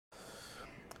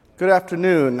Good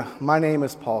afternoon. My name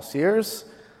is Paul Sears,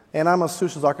 and I'm a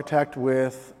solutions architect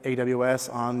with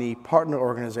AWS on the partner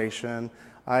organization.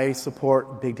 I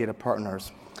support big data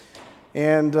partners.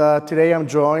 And today I'm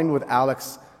joined with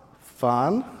Alex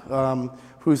Fan,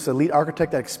 who's the lead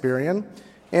architect at Experian.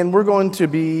 And we're going to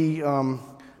be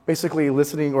basically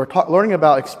listening or learning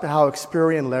about how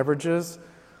Experian leverages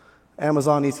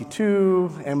Amazon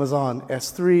EC2, Amazon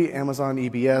S3, Amazon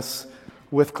EBS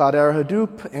with Cloudera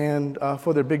Hadoop and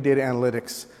for their big data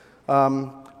analytics.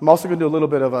 I'm also going to do a little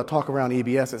bit of a talk around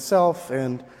EBS itself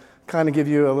and kind of give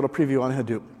you a little preview on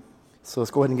Hadoop. So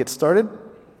let's go ahead and get started.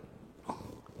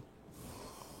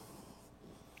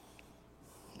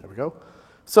 There we go.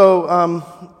 So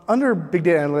under big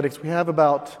data analytics, we have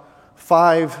about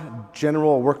 5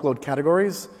 general workload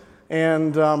categories.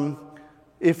 And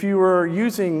if you were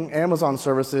using Amazon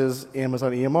services,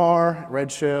 Amazon EMR,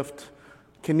 Redshift,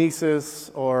 Kinesis,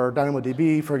 or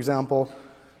DynamoDB, for example,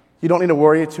 you don't need to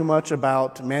worry too much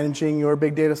about managing your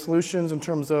big data solutions in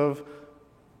terms of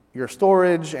your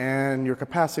storage and your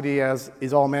capacity as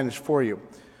is all managed for you.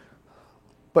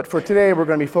 But for today, we're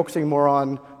going to be focusing more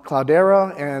on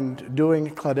Cloudera and doing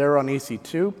Cloudera on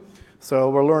EC2. So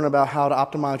we'll learn about how to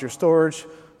optimize your storage,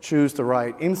 choose the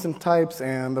right instance types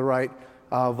and the right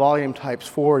volume types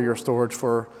for your storage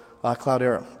for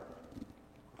Cloudera.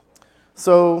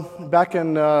 So back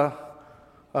in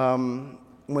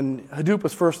when Hadoop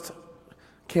was first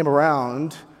came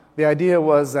around, the idea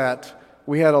was that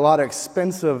we had a lot of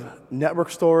expensive network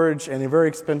storage and a very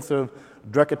expensive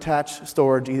direct attach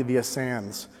storage either via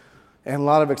SANs and a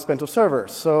lot of expensive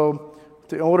servers. So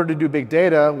in order to do big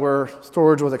data where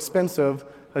storage was expensive,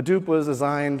 Hadoop was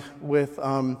designed with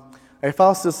a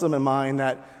file system in mind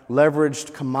that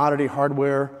leveraged commodity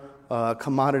hardware,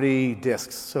 commodity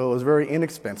disks. So it was very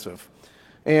inexpensive.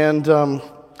 And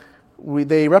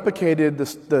they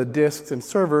replicated the disks and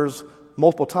servers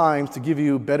multiple times to give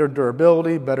you better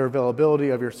durability, better availability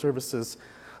of your services.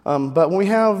 But when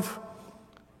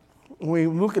we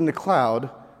look in the cloud,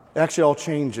 it actually all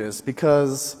changes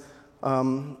because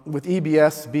with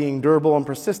EBS being durable and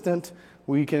persistent,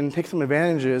 we can take some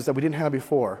advantages that we didn't have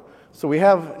before. So we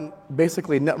have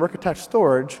basically network attached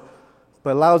storage,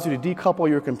 but allows you to decouple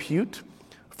your compute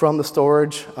from the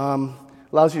storage,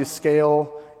 allows you to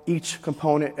scale each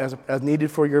component as needed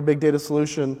for your big data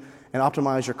solution and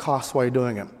optimize your costs while you're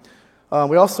doing it.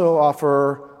 We also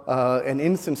offer an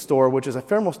instance store, which is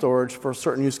ephemeral storage for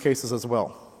certain use cases as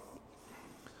well.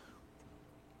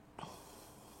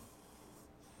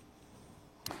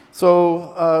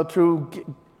 So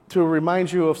to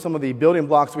remind you of some of the building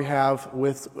blocks we have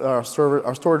with our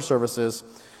storage services,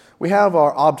 we have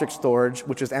our object storage,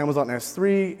 which is Amazon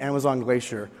S3, Amazon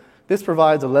Glacier. This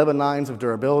provides 11 nines of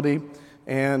durability,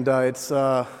 and it's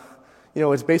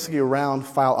basically around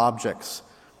file objects.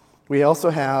 We also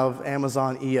have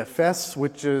Amazon EFS,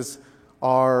 which is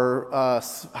our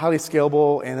highly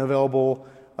scalable and available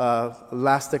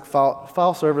elastic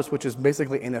file service, which is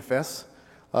basically NFS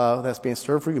that's being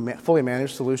served for you, fully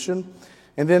managed solution.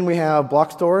 And then we have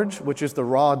block storage, which is the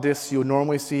raw disks you would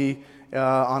normally see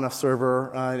on a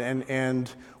server,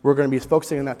 and we're going to be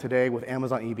focusing on that today with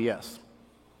Amazon EBS.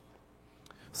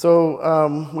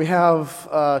 So we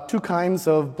have 2 kinds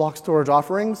of block storage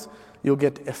offerings. You'll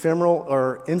get ephemeral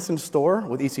or instance store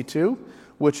with EC2,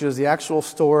 which is the actual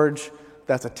storage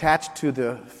that's attached to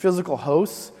the physical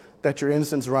hosts that your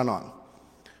instance run on.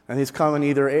 And these come in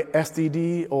either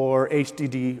SDD or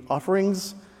HDD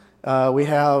offerings. We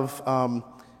have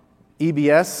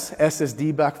EBS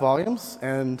SSD back volumes,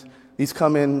 and these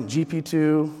come in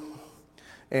GP2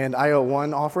 and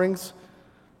IO1 offerings.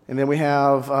 And then we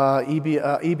have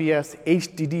EBS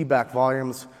HDD back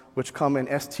volumes, which come in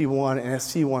ST1 and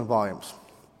SC1 volumes.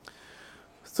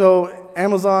 So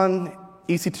Amazon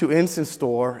EC2 Instance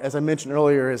Store, as I mentioned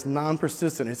earlier, is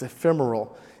non-persistent. It's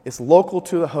ephemeral. It's local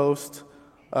to the host,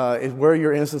 is where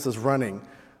your instance is running.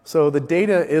 So the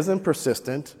data isn't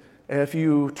persistent. And if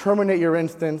you terminate your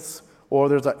instance or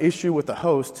there's an issue with the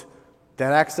host,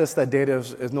 that data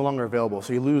is no longer available,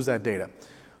 so you lose that data.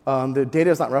 The data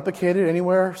is not replicated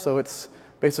anywhere, so it's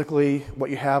basically what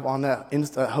you have on that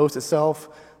host itself.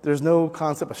 There's no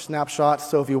concept of snapshots,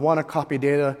 so if you want to copy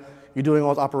data, you're doing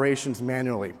all those operations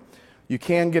manually. You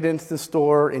can get into the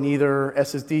store in either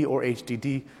SSD or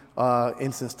HDD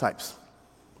instance types.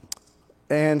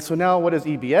 And so now what is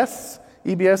EBS?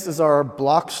 EBS is our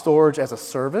block storage as a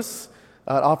service.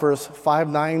 It offers 5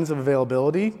 nines of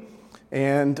availability,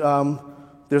 and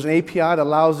there's an API that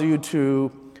allows you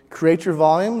to create your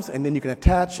volumes, and then you can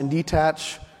attach and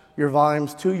detach your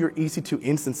volumes to your EC2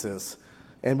 instances.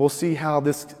 And we'll see how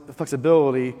this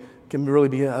flexibility can really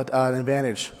be an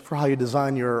advantage for how you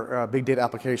design your big data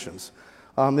applications.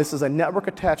 This is a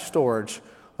network-attached storage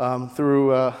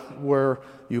through where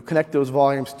you connect those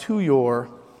volumes to your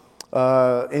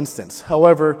instance.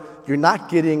 However, you're not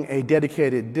getting a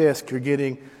dedicated disk. You're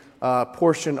getting a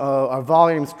portion of our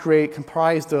volumes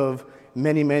comprised of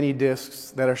many, many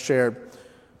disks that are shared.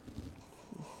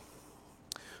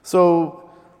 So,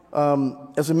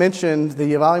 as I mentioned,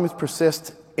 the volumes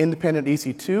persist independent of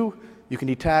EC2. You can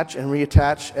detach and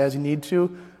reattach as you need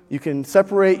to. You can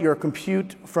separate your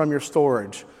compute from your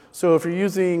storage. So if you're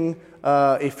using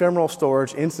ephemeral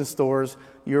storage, instance stores,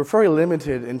 you're very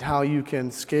limited in how you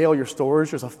can scale your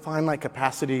storage. There's a finite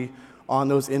capacity on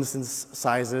those instance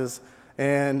sizes.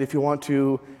 And if you want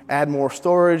to add more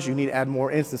storage, you need to add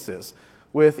more instances.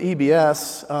 With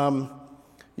EBS,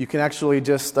 you can actually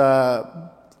just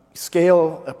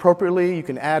scale appropriately. You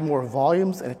can add more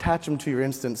volumes and attach them to your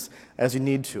instance as you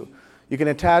need to. You can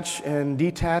attach and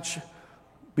detach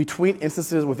between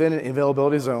instances within an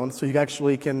availability zone, so you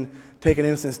actually can take an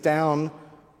instance down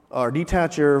or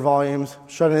detach your volumes,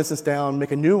 shut an instance down,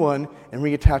 make a new one, and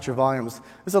reattach your volumes.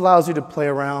 This allows you to play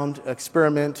around,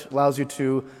 experiment, allows you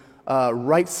to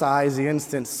right-size the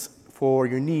instance for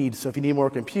your needs. So if you need more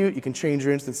compute, you can change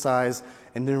your instance size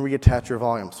and then reattach your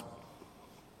volumes.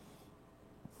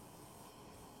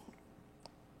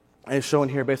 And it's shown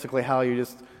here basically how you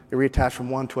reattach from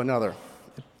one to another.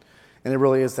 And it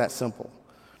really is that simple.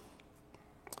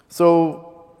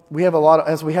 So we have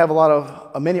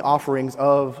many offerings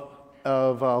of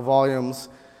volumes.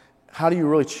 How do you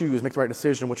really choose, make the right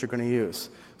decision what you're going to use?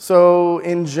 So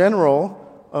in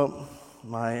general,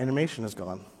 my animation is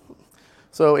gone.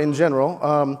 So in general,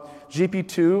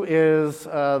 GP2 is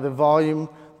the volume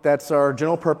that's our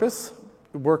general purpose.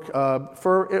 It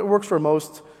works for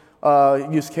most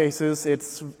use cases. It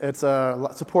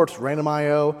supports random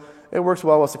I/O. It works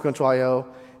well with sequential I/O.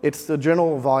 It's the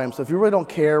general volume. So if you really don't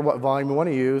care what volume you want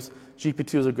to use,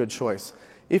 GP2 is a good choice.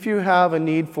 If you have a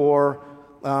need for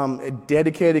a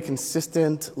dedicated,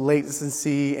 consistent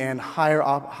latency and higher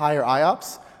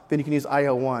IOPS, then you can use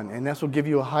IO1, and this will give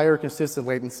you a higher consistent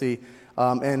latency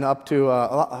and up to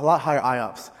a lot higher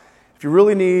IOPS. If you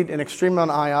really need an extreme amount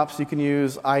of IOPS, you can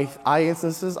use I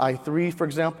instances, i3 for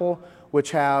example, which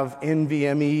have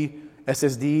NVMe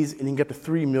SSDs, and you can get to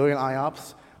 3 million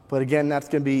IOPS. But again, that's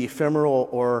going to be ephemeral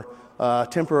or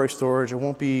temporary storage. It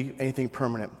won't be anything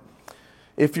permanent.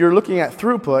 If you're looking at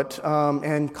throughput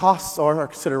and costs are a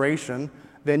consideration,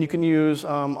 then you can use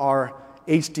our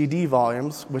HDD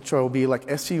volumes, which will be like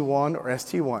SC1 or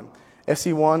ST1.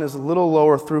 SC1 is a little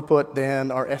lower throughput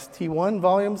than our ST1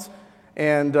 volumes,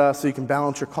 and so you can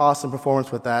balance your costs and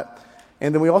performance with that.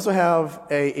 And then we also have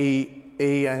a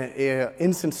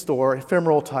instance store,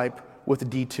 ephemeral type with a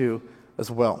D2 as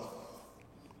well.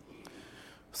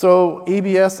 So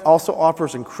EBS also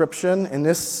offers encryption, and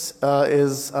this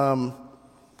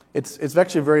it's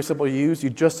actually very simple to use. You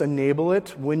just enable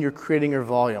it when you're creating your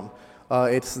volume.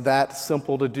 It's that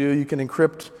simple to do. You can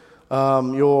encrypt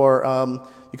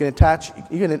you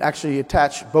can actually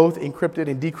attach both encrypted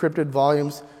and decrypted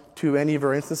volumes to any of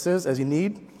your instances as you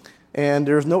need, and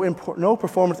there's no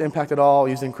performance impact at all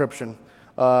using encryption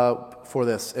for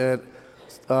this.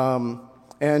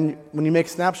 And when you make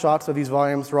snapshots of these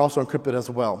volumes, they're also encrypted as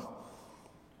well.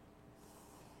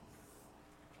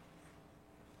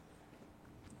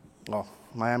 Well,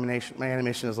 my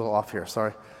animation is a little off here,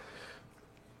 sorry.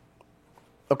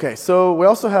 Okay, so we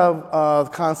also have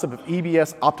the concept of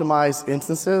EBS optimized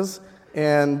instances,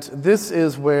 and this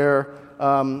is where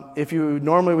if you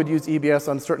normally would use EBS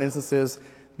on certain instances,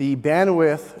 the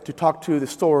bandwidth to talk to the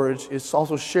storage is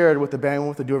also shared with the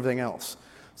bandwidth to do everything else.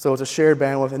 So it's a shared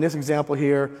bandwidth. In this example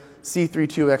here,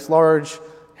 C32X large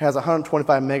has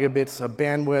 125 megabits of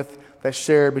bandwidth that's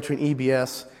shared between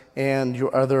EBS and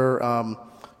your other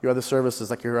services,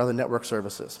 like your other network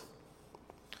services.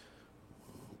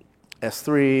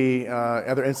 S3,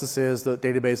 other instances, the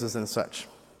databases and such.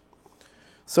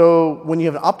 So when you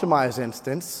have an optimized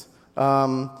instance,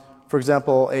 for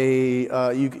example,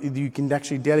 you can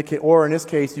actually dedicate, or in this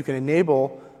case, you can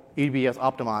enable EBS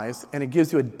optimized, and it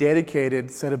gives you a dedicated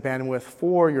set of bandwidth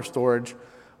for your storage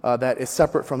that is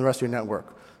separate from the rest of your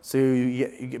network. So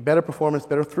you get better performance,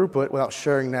 better throughput without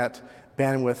sharing that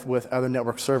bandwidth with other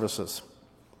network services.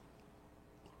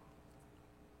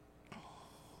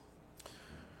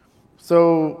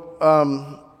 So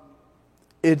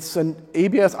it's an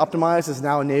EBS optimized is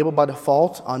now enabled by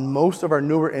default on most of our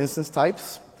newer instance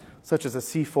types, such as the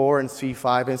C4 and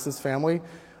C5 instance family.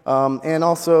 And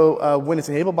also, when it's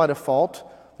enabled by default,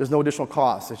 there's no additional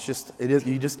cost. You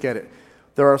just get it.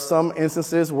 There are some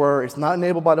instances where it's not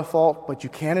enabled by default, but you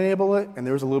can enable it, and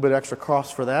there's a little bit of extra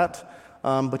cost for that,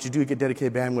 but you do get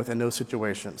dedicated bandwidth in those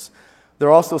situations. There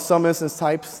are also some instance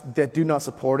types that do not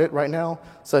support it right now,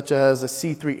 such as a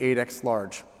C3 8x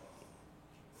large.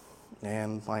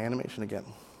 And my animation again.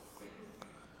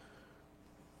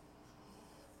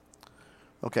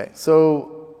 Okay,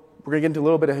 so we're going to get into a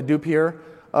little bit of Hadoop here.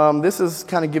 This is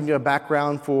kind of giving you a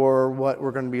background for what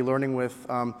we're going to be learning with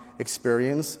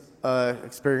experience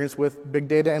with big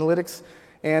data analytics.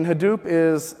 And Hadoop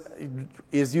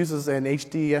uses an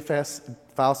HDFS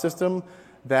file system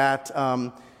that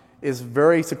is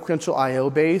very sequential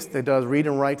I/O based. It does read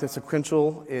and write to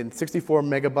sequential in 64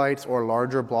 megabytes or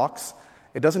larger blocks.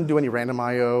 It doesn't do any random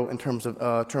I/O in terms of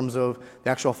the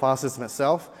actual file system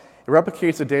itself. It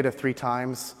replicates the data 3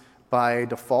 times by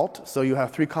default, so you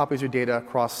have 3 copies of your data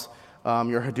across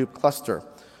your Hadoop cluster.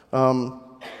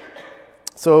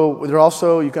 So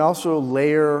you can also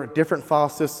layer different file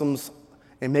systems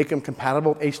and make them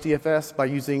compatible with HDFS by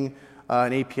using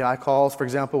an API calls. For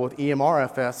example, with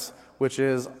EMRFS, which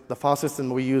is the file system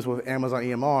we use with Amazon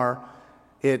EMR,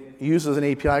 it uses an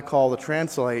API call to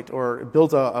translate, or it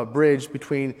builds a bridge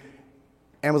between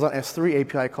Amazon S3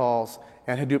 API calls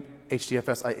and Hadoop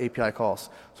HDFS API calls.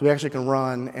 So we actually can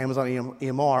run Amazon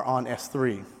EMR on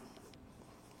S3.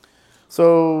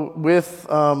 So with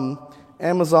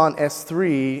Amazon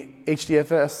S3,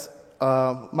 HDFS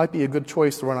might be a good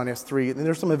choice to run on S3, and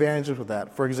there's some advantages with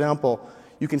that. For example,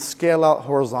 you can scale out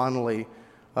horizontally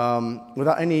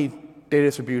without any data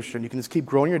distribution. You can just keep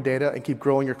growing your data and keep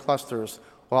growing your clusters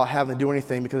without having to do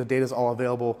anything because the data is all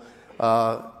available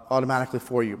automatically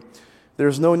for you.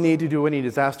 There's no need to do any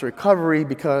disaster recovery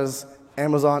because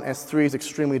Amazon S3 is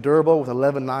extremely durable with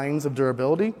 11 nines of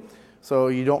durability. So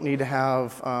you don't need to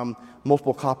have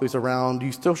multiple copies around.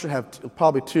 You still should have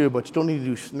probably 2, but you don't need to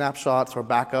do snapshots or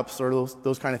backups or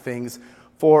those kind of things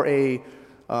for a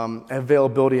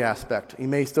availability aspect. You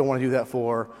may still want to do that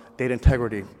for data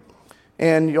integrity.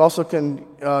 And you also can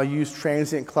use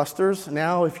transient clusters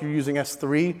now if you're using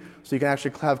S3, so you can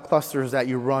actually have clusters that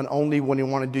you run only when you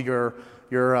want to do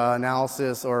your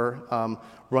analysis or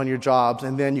run your jobs,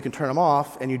 and then you can turn them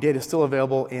off, and your data is still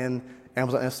available in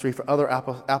Amazon S3 for other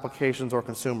applications or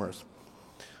consumers.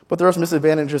 But there are some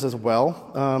disadvantages as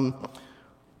well.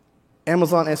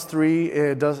 Amazon S3,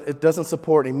 it doesn't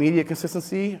support immediate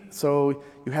consistency, so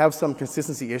you have some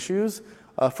consistency issues.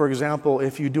 For example,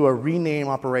 if you do a rename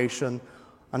operation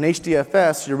on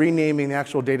HDFS, you're renaming the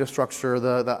actual data structure,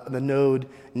 the node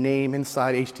name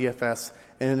inside HDFS,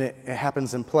 and it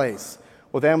happens in place.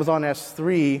 With Amazon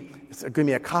S3, it's going to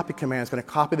be a copy command. It's going to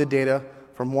copy the data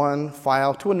from one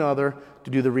file to another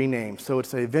to do the rename, so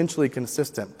it's eventually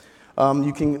consistent.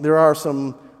 There are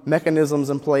some mechanisms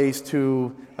in place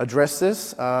to address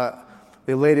this.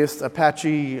 The latest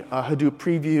Apache Hadoop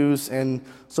previews and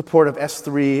support of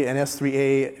S3 and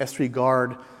S3A, S3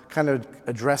 Guard kind of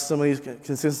address some of these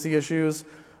consistency issues.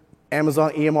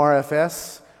 Amazon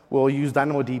EMRFS will use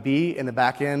DynamoDB in the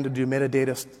back end to do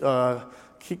metadata,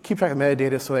 keep track of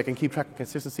metadata so they can keep track of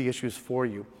consistency issues for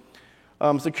you.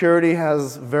 Security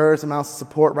has various amounts of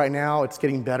support right now. It's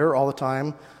getting better all the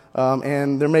time.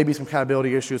 And there may be some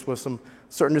compatibility issues with some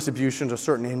certain distributions or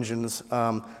certain engines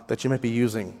that you might be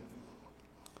using.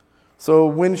 So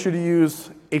when should you use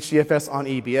HDFS on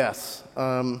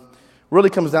EBS? Really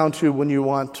comes down to when you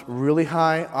want really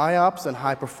high IOPS and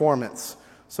high performance.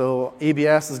 So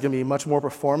EBS is going to be much more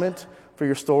performant for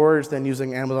your storage than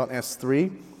using Amazon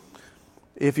S3.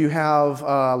 If you have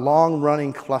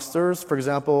long-running clusters, for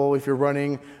example, if you're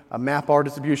running a MapR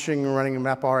distribution, you're running a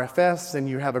MapRFS, and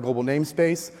you have a global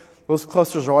namespace, those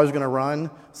clusters are always going to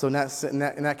run. So in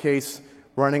that case,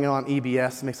 running on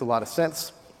EBS makes a lot of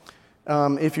sense.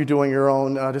 If you're doing your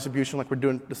own distribution, like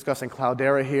we're discussing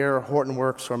Cloudera here, or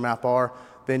Hortonworks, or MapR,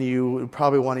 then you would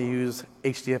probably want to use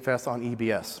HDFS on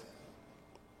EBS.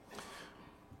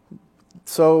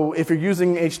 So if you're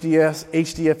using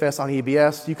HDFS on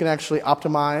EBS, you can actually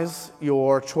optimize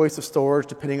your choice of storage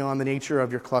depending on the nature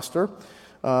of your cluster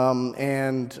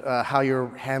and how you're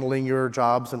handling your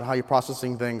jobs and how you're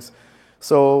processing things.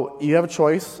 So you have a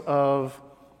choice of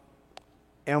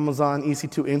Amazon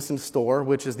EC2 Instance Store,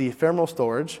 which is the ephemeral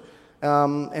storage,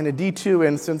 and a D2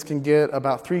 instance can get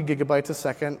about 3 gigabytes a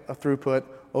second of throughput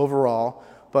overall,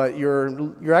 but your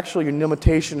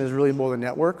limitation is really more the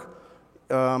network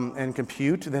and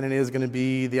compute than it is going to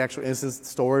be the actual instance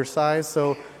storage size.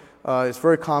 So it's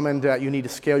very common that you need to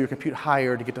scale your compute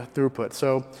higher to get the throughput.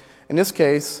 So in this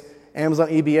case, Amazon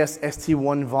EBS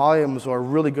ST1 volumes are a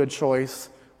really good choice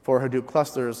for Hadoop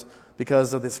clusters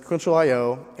because of the sequential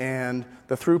I/O and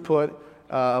the throughput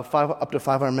up to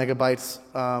 500 megabytes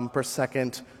per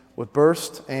second with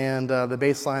burst, and the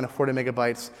baseline of 40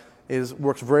 megabytes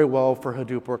works very well for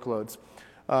Hadoop workloads.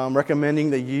 Recommending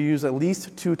that you use at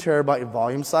least 2 terabyte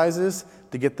volume sizes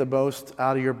to get the most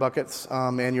out of your buckets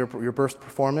and your burst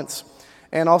performance.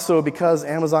 And also because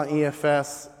Amazon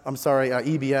EBS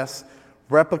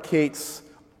replicates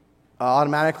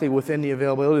automatically within the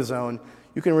availability zone,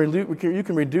 you can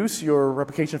reduce your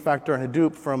replication factor on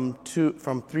Hadoop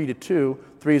from 3 to 2.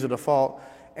 3 is the default,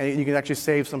 and you can actually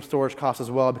save some storage costs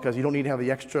as well because you don't need to have the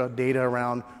extra data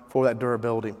around for that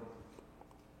durability.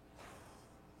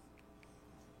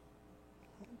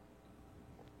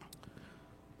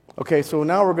 Okay, so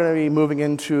now we're going to be moving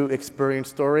into experience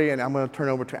story, and I'm going to turn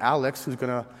over to Alex, who's going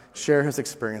to share his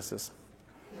experiences.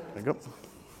 There you go.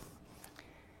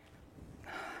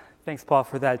 Thanks, Paul,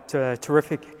 for that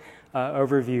terrific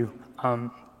overview.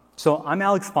 So I'm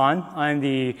Alex Fahn. I'm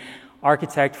the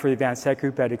architect for the Advanced Tech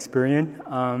Group at Experian.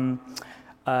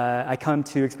 I come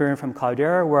to Experian from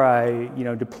Cloudera, where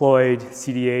I deployed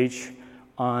CDH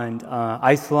on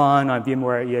Isilon, on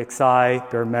VMware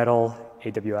EXI, Bare Metal,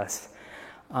 AWS.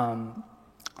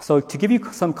 So to give you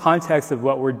some context of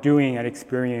what we're doing at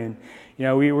Experian,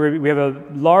 we have a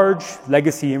large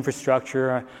legacy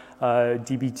infrastructure,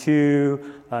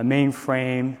 DB2,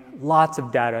 mainframe, lots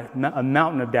of data, a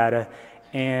mountain of data,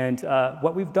 and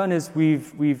what we've done is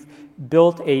we've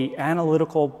built an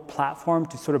analytical platform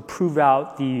to sort of prove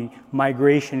out the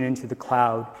migration into the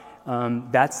cloud.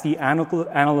 That's the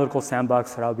analytical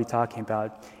sandbox that I'll be talking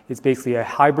about. It's basically a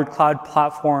hybrid cloud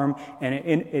platform, and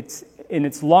in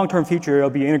its long-term future, it'll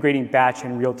be integrating batch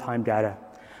and real-time data.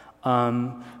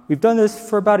 We've done this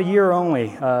for about a year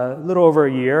only, a little over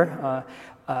a year.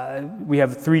 We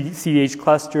have 3 CDH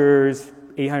clusters,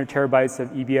 800 terabytes of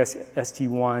EBS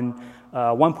ST1,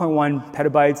 1.1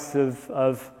 petabytes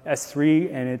of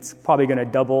S3, and it's probably going to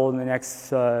double in the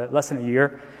next less than a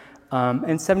year,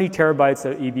 and 70 terabytes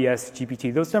of EBS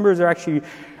GPT. Those numbers are actually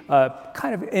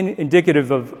kind of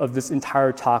indicative of this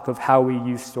entire talk of how we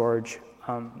use storage.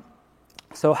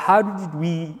 So how did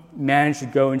we manage to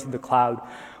go into the cloud?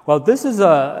 Well, this is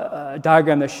a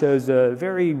diagram that shows a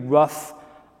very rough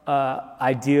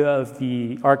idea of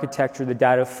the architecture, the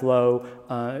data flow.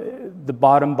 The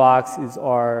bottom box is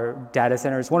our data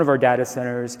centers, one of our data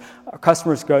centers. Our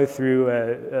customers go through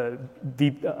a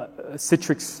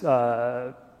Citrix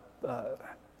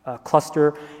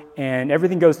cluster, and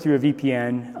everything goes through a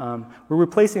VPN. We're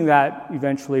replacing that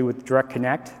eventually with Direct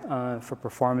Connect for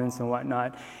performance and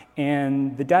whatnot.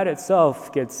 And the data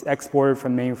itself gets exported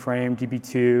from mainframe,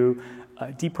 DB2,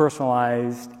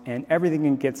 depersonalized, and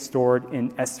everything gets stored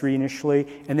in S3 initially,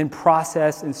 and then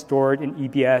processed and stored in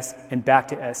EBS and back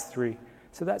to S3.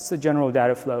 So that's the general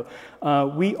data flow.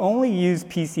 We only use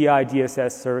PCI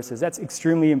DSS services. That's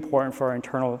extremely important for our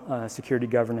internal security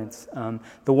governance.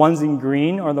 The ones in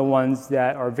green are the ones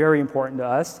that are very important to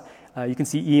us. You can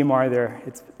see EMR there.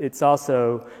 It's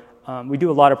also, we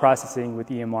do a lot of processing with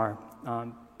EMR.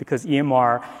 Because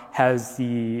EMR has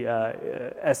the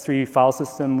S3 file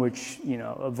system, which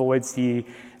avoids the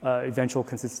eventual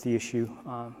consistency issue.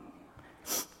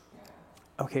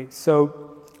 Okay,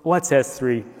 so what's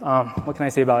S3? What can I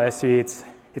say about S3?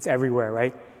 It's everywhere,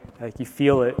 right? Like you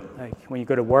feel it, like when you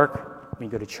go to work, when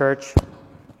you go to church,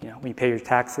 when you pay your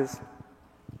taxes.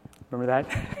 Remember that?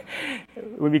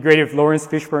 It would be great if Lawrence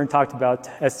Fishburne talked about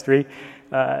S3.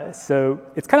 So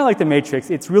it's kind of like the Matrix.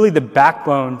 It's really the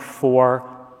backbone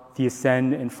for the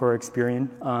Ascend and for Experian.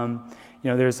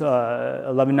 There's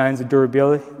 11 nines of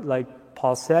durability, like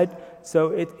Paul said.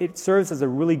 So it serves as a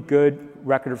really good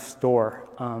record of store.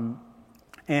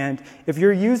 And if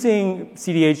you're using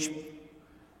CDH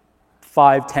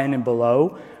 5, 10, and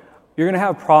below, you're going to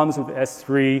have problems with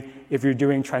S3 if you're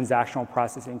doing transactional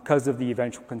processing because of the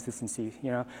eventual consistency.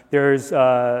 There's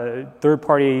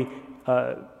third-party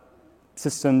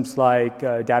systems like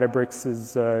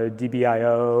Databricks'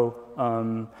 DBIO,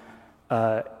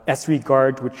 S3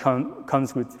 Guard, which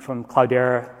comes from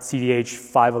Cloudera CDH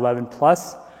 511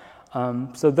 plus.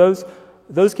 So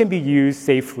those can be used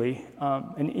safely.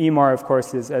 And EMR, of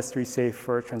course, is S3 safe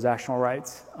for transactional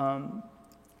writes.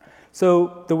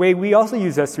 So the way we also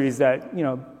use S3 is that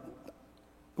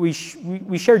we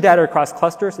share data across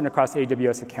clusters and across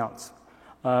AWS accounts.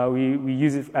 We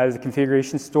use it as a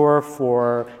configuration store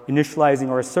for initializing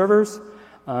our servers,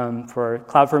 for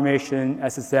CloudFormation,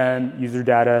 SSM, user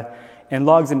data, and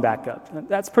logs and backup.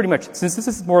 That's pretty much it. Since this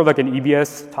is more like an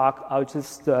EBS talk, I'll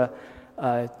just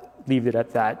leave it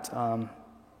at that.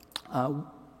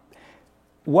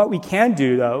 What we can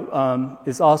do, though,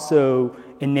 is also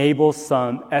enable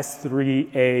some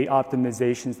S3A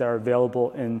optimizations that are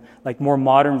available in like more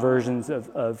modern versions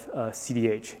of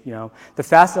CDH. You know, the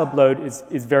fast upload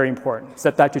is very important.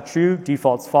 Set that to true,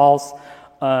 default's false.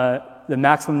 The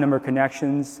maximum number of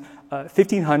connections,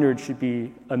 1,500 should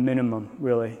be a minimum,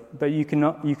 really. But you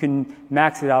can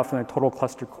max it out from the total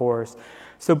cluster cores.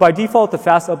 So by default, the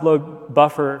fast upload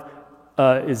buffer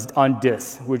is on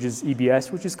disk, which is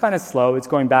EBS, which is kind of slow. It's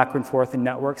going back and forth in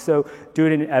network. So do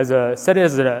it set it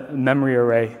as a memory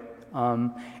array.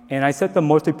 And I set the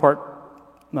multi-part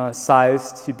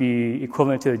size to be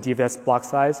equivalent to the DFS block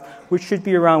size, which should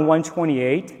be around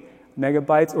 128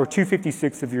 megabytes or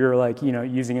 256 if you're like, you know,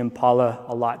 using Impala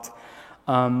a lot.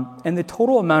 And the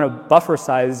total amount of buffer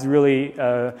size is really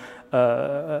a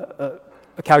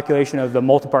calculation of the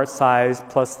multi-part size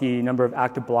plus the number of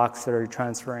active blocks that are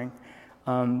transferring.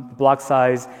 The block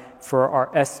size for our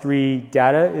S3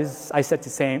 data is I set the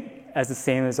same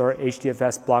as our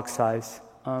HDFS block size.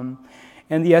 And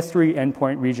the S3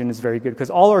 endpoint region is very good because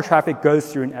all our traffic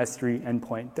goes through an S3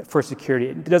 endpoint for security.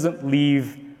 It doesn't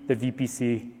leave the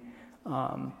VPC.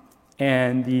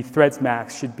 And the threads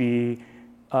max should be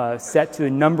set to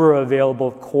the number of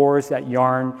available cores that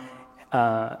Yarn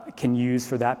can use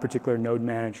for that particular node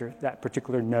manager, that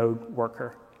particular node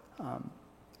worker.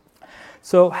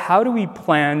 So how do we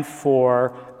plan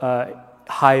for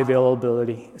high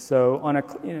availability? So on a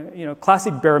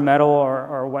classic bare metal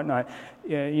or whatnot,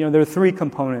 there are three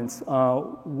components.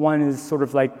 One is sort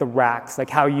of like the racks, like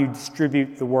how you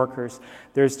distribute the workers.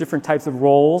 There's different types of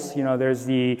roles. There's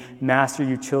the master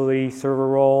utility server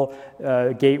role,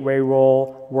 gateway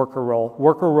role, worker role.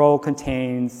 Worker role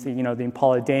contains the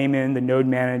Impala daemon, the node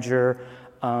manager,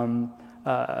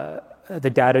 the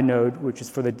data node, which is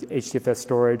for the HDFS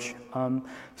storage.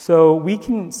 So we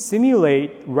can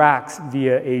simulate racks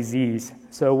via AZs.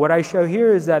 So what I show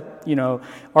here is that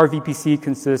our VPC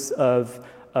consists of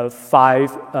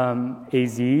 5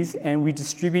 AZs, and we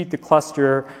distribute the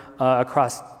cluster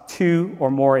across 2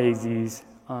 or more AZs.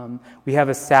 We have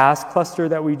a SAS cluster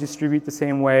that we distribute the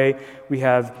same way. We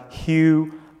have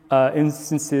Hue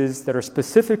instances that are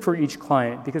specific for each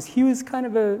client because Hue is kind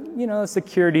of a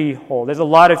security hole. There's a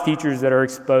lot of features that are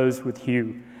exposed with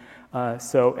Hue.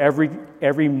 So every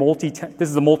this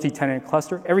is a multi-tenant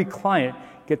cluster. Every client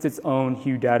gets its own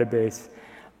Hue database.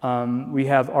 We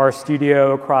have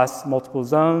RStudio across multiple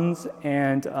zones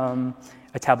and a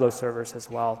Tableau servers as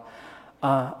well.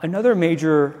 Another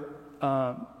major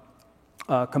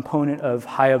component of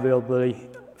high availability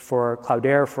for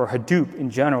Cloudera, for Hadoop in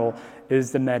general,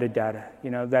 is the metadata.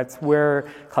 That's where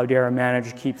Cloudera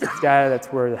Manager keeps its data. That's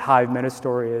where the Hive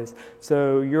metastore is.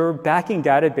 So your backing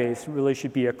database really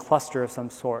should be a cluster of some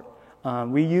sort.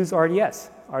 We use RDS.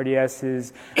 RDS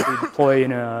is we deploy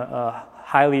in a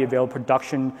highly available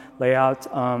production layout,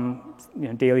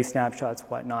 daily snapshots,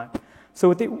 whatnot. So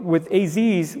with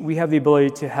AZs, we have the ability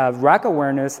to have rack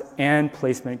awareness and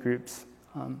placement groups.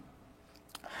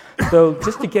 So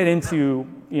just to get into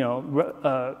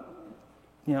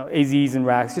AZs and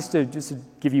racks, just to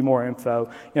give you more info,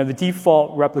 the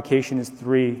default replication is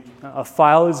 3. A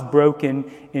file is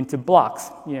broken into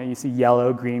blocks. You see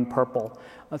yellow, green, purple.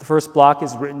 The first block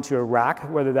is written to a rack,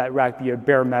 whether that rack be a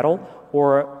bare metal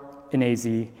or an AZ.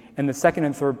 And the second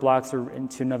and third blocks are written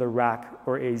to another rack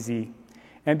or AZ.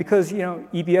 And because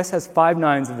EBS has 5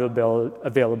 nines of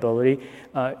availability,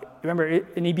 remember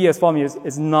an EBS volume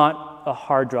is not a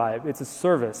hard drive; it's a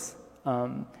service.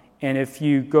 And if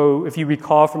you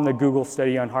recall from the Google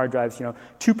study on hard drives,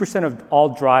 2% of all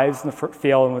drives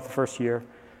fail in the first year,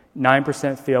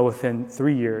 9% fail within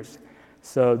 3 years.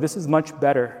 So this is much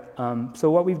better. So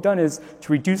what we've done is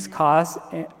to reduce costs.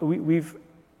 We've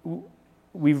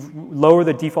lowered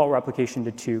the default replication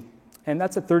to 2, and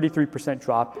that's a 33%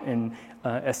 drop in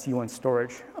SD1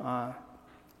 storage.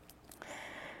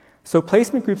 So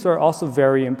placement groups are also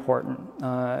very important.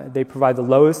 They provide the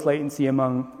lowest latency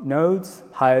among nodes,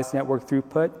 highest network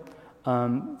throughput.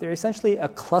 They're essentially a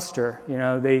cluster.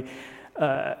 The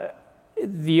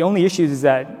only issue is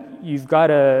that you've got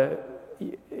to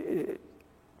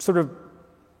sort of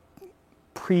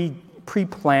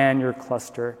pre-plan your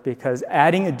cluster because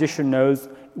adding additional nodes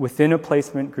within a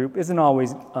placement group isn't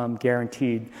always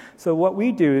guaranteed. So what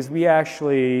we do is we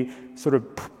actually sort of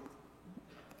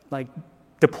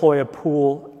deploy a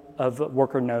pool of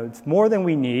worker nodes, more than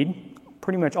we need,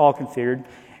 pretty much all configured,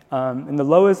 and the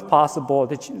lowest possible,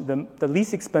 the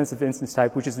least expensive instance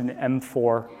type, which is an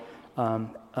M4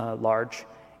 large.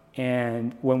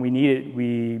 And when we need it,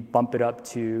 we bump it up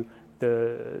to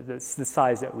the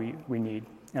size that we need.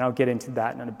 And I'll get into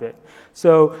that in a bit.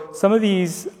 So some of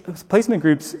these placement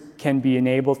groups can be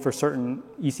enabled for certain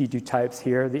EC2 types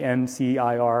here, the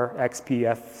MCIR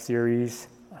XPF series.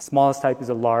 Smallest type is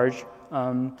a large.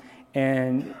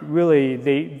 And really,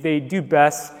 they do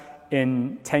best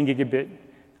in 10 gigabit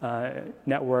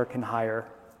network and higher.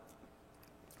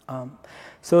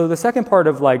 So the second part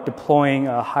of like deploying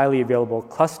a highly available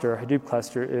cluster, Hadoop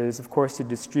cluster, is of course to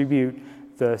distribute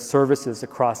the services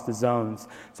across the zones.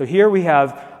 So here we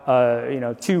have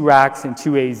 2 racks and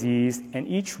 2 AZs, and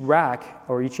each rack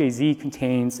or each AZ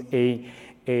contains a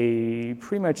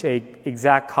pretty much a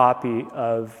exact copy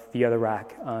of the other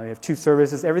rack. You have 2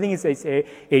 services. Everything is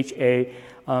HA,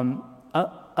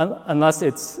 unless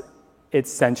it's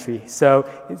Sentry. So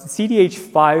CDH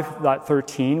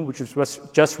 5.13, which was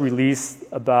just released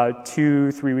about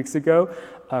 2-3 weeks ago,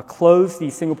 closed the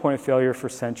single point of failure for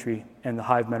Sentry and the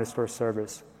Hive Metastore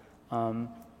service.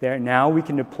 There now we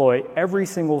can deploy every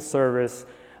single service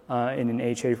in an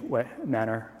HA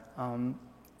manner.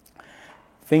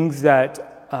 Things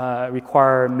that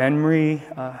require memory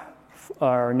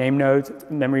or name nodes,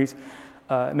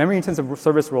 memory-intensive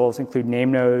service roles include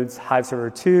name nodes, Hive Server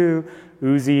 2,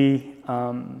 Oozie.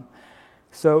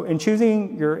 So in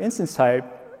choosing your instance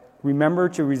type, remember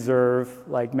to reserve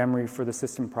like memory for the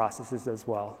system processes as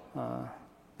well.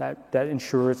 That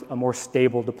ensures a more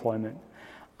stable deployment.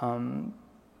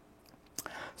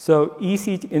 So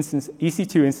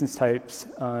EC2 instance types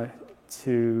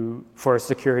for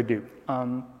secure Hadoop.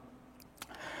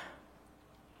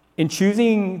 In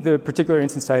choosing the particular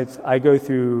instance types, I go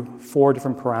through 4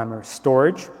 different parameters: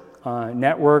 storage,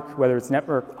 network, whether it's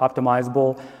network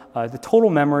optimizable, the total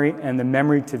memory, and the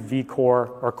memory to vCore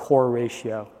or core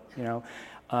ratio.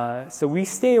 So we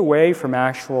stay away from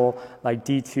actual like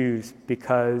D2s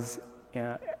because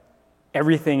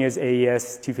everything is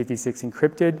AES 256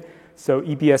 encrypted. So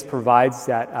EBS provides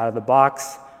that out of the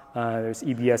box. There's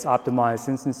EBS optimized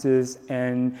instances,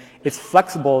 and it's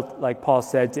flexible, like Paul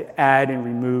said, to add and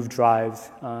remove drives.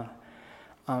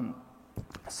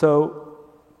 So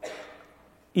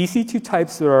EC2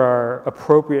 types that are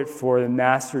appropriate for the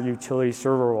master utility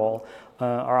server role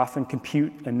are often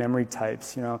compute and memory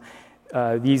types.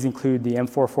 These include the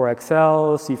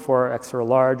M44XL, C4 extra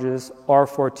larges,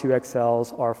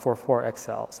 R42XLs,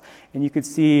 R44XLs. And you could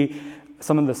see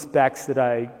some of the specs that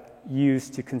I use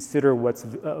to consider what's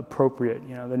appropriate.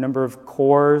 The number of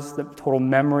cores, the total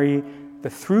memory, the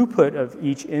throughput of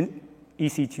each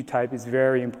EC2 type is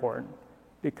very important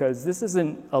because this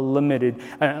isn't a limited,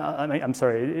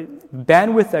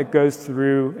 bandwidth that goes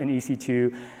through an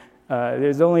EC2,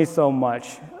 there's only so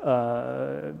much.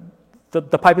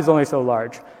 The pipe is only so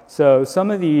large. So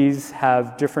some of these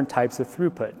have different types of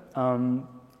throughput.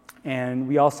 And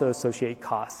we also associate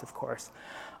costs, of course.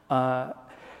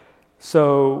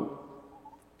 So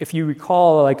if you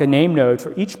recall, like a name node,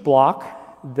 for each block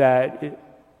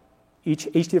each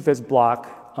HDFS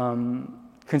block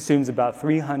consumes about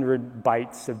 300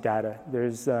 bytes of data.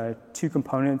 There's 2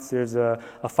 components. There's a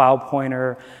file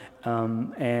pointer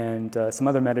and some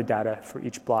other metadata for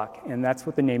each block. And that's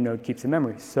what the name node keeps in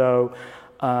memory. So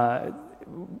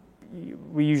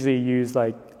we usually use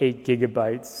like 8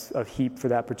 gigabytes of heap for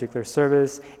that particular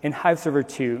service. In Hive Server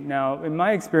 2, now in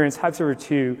my experience, Hive Server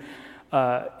 2,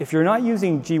 if you're not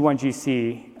using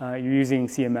G1GC, you're using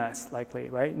CMS likely,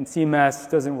 right? And CMS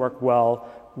doesn't work well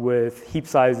with heap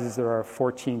sizes that are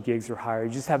 14 gigs or higher. You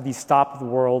just have these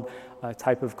stop-of-the-world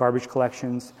type of garbage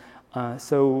collections.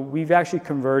 So we've actually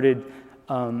converted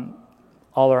all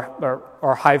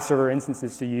our Hive Server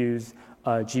instances to use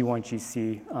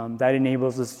G1GC. That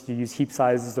enables us to use heap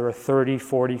sizes that are 30,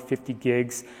 40, 50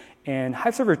 gigs. And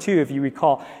Hive Server 2, if you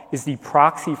recall, is the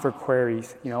proxy for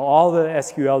queries. All the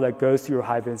SQL that goes through a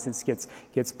Hive instance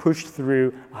gets pushed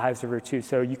through a Hive Server 2.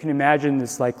 So you can imagine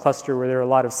this like cluster where there are a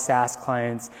lot of SaaS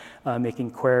clients making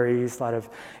queries,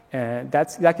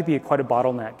 that could be quite a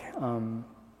bottleneck.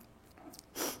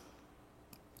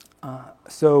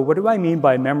 So what do I mean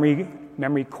by memory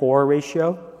core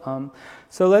ratio?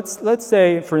 So let's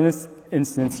say, for this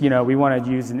instance, we want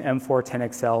to use an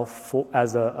M410XL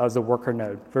as a worker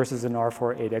node versus an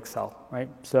R48XL, right?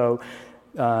 So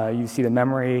you see the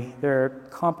memory; they're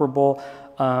comparable.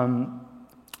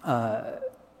 The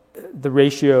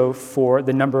ratio for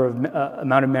the number of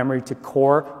amount of memory to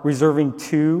core, reserving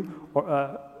 2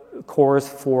 cores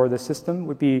for the system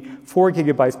would be 4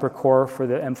 gigabytes per core for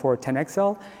the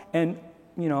M410XL, and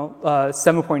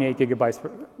 7.8 gigabytes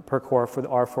per core for the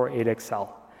R48XL.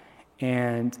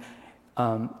 And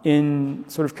in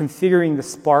sort of configuring the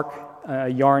Spark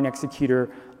Yarn executor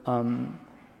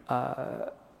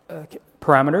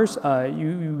parameters,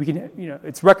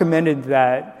 it's recommended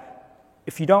that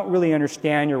if you don't really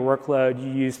understand your workload, you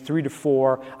use 3 to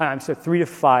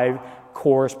 5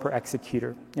 cores per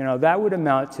executor. That would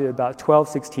amount to about 12,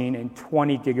 16, and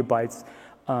 20 gigabytes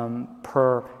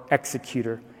per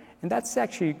executor. And that's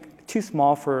actually too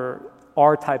small for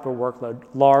our type of workload,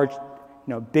 large,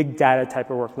 big data type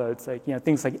of workloads, like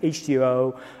things like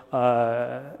HTO,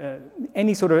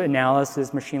 any sort of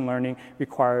analysis, machine learning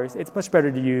requires. It's much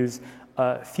better to use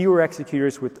fewer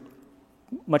executors with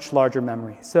much larger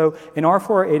memory. So in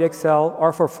R4 8XL,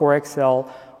 R4 4XL,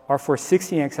 R4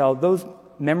 16XL, those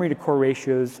memory to core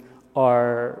ratios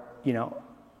are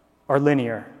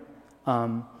linear.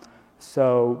 In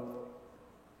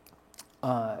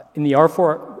the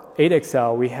R4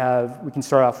 8XL, we can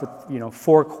start off with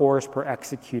 4 cores per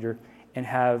executor and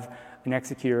have an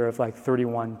executor of like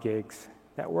 31 gigs.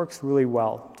 That works really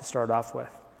well to start off with.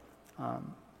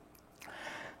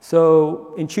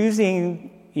 So in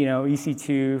choosing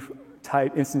EC2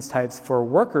 type instance types for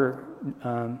worker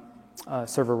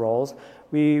server roles,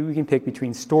 we can pick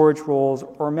between storage roles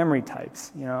or memory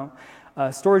types.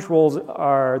 Storage roles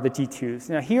are the D2s.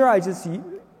 Now here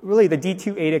really the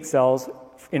D2 8XLs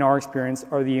in our experience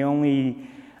are the only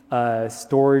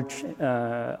storage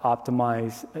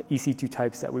optimized EC2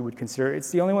 types that we would consider.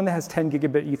 It's the only one that has 10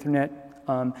 gigabit Ethernet.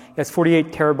 It has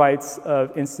 48 terabytes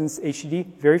of instance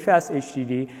HDD, very fast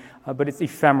HDD, but it's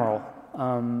ephemeral.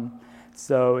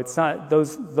 So it's not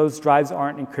those drives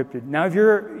aren't encrypted. Now, if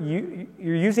you're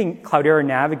using Cloudera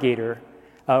Navigator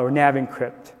or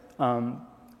NavEncrypt,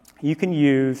 you can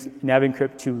use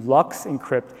NavEncrypt to LUX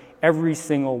encrypt every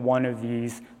single one of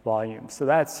these volumes. So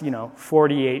that's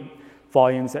 48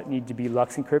 volumes that need to be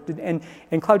LUX encrypted, and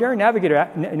Cloudera Navigator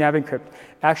NavEncrypt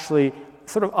actually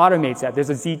sort of automates that.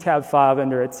 There's a ZTAB file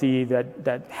under etc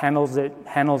that handles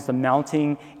the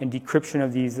mounting and decryption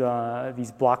of these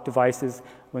block devices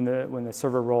when the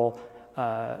server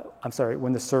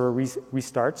when the server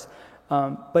restarts.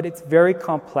 But it's very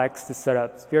complex to set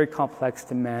up. It's very complex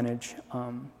to manage,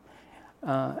 and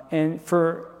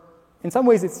in some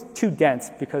ways it's too dense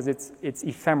because it's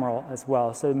ephemeral as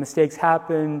well. So mistakes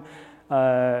happen.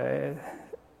 The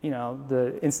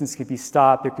instance could be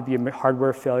stopped. There could be a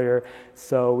hardware failure.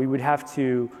 So we would have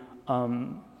to.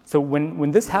 So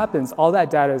when this happens, all that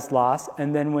data is lost,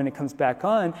 and then when it comes back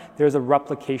on, there's a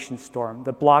replication storm.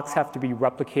 The blocks have to be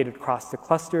replicated across the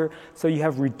cluster, so you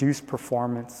have reduced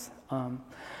performance.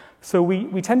 So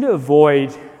we tend to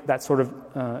avoid that sort of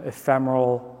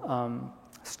ephemeral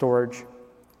storage,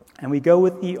 and we go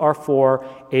with the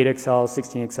R4 8XL,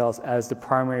 16XLs as the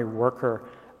primary worker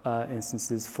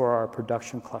instances for our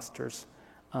production clusters.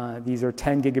 These are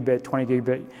 10 gigabit, 20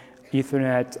 gigabit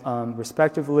Ethernet,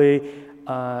 respectively.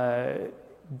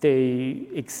 They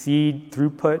exceed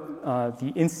throughput,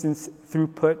 the instance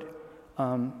throughput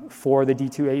for the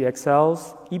D2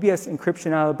 8XLs. EBS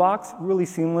encryption out of the box, really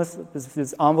seamless.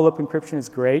 This envelope encryption is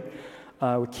great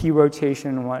with key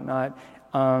rotation and whatnot.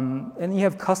 And you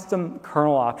have custom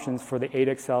kernel options for the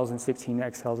 8XLs and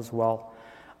 16XLs as well.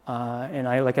 And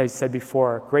like I said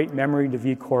before, great memory to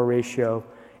vCore ratio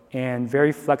and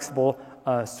very flexible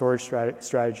storage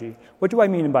strategy. What do I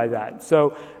mean by that?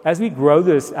 So as we grow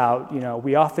this out,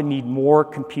 we often need more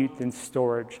compute than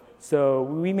storage. So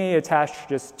we may attach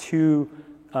just 2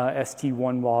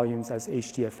 ST1 volumes as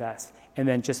HDFS, and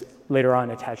then just later on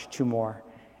attach 2 more.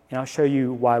 And I'll show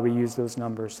you why we use those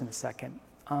numbers in a second.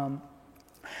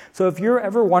 So if you're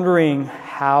ever wondering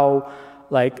how,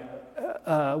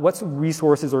 what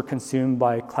resources are consumed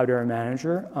by Cloudera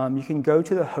Manager, you can go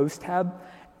to the Host tab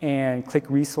and click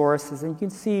Resources, and you can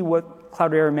see what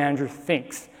Cloudera Manager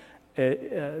thinks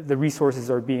the resources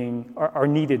are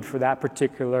needed for that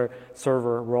particular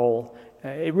server role.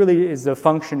 It really is a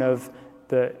function of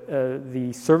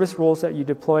the service roles that you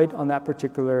deployed on that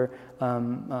particular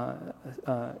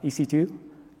EC2.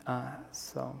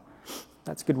 So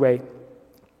that's a good way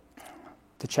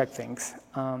to check things.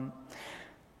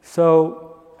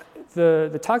 So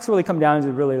the talks really come down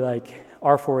to really like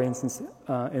R4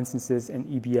 instances and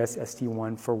EBS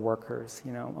ST1 for workers.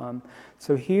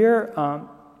 So here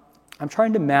I'm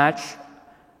trying to match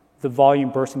the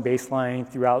volume bursting baseline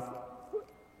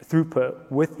throughput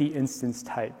with the instance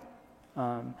type,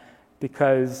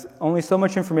 because only so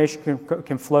much information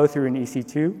can flow through an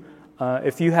EC2.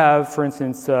 If you have, for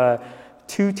instance, 2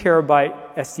 terabyte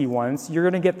ST1s, you're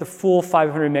going to get the full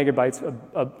 500 megabytes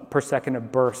per second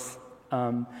of bursts.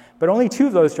 But only 2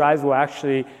 of those drives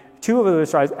active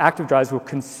drives will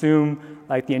consume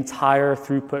like the entire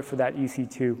throughput for that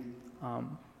EC2.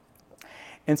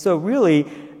 And so really,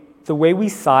 the way we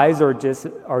size our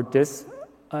disks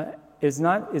is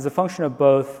a function of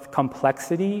both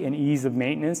complexity and ease of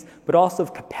maintenance, but also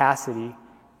of capacity.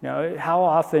 How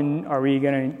often are we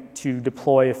going to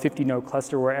deploy a 50-node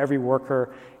cluster where every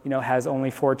worker, has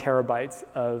only 4 terabytes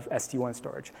of SD1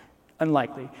 storage?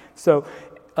 Unlikely. So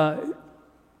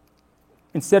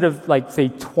instead of, say,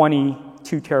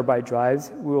 22 terabyte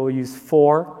drives, we will use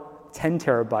 4 10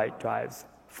 terabyte drives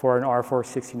for an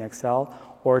R416XL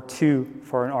or 2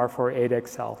 for an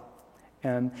R48XL.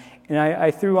 And I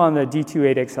threw on the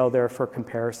D28XL there for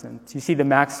comparison. So you see the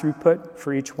max throughput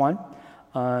for each one.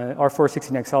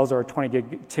 R416XLs are 20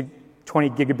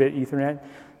 gigabit Ethernet,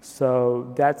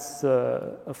 so that's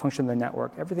a function of the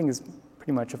network. Everything is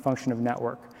pretty much a function of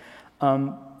network.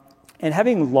 And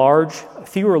having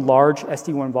fewer large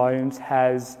SD1 volumes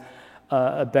has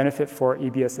a benefit for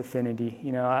EBS affinity.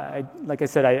 Like I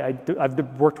said, I've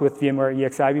worked with VMware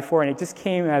EXI before, and it just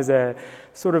came as a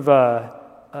sort of a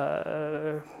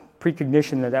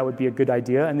precognition that would be a good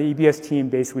idea. And the EBS team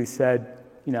basically said,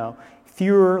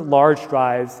 fewer large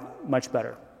drives, much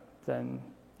better than,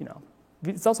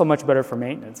 it's also much better for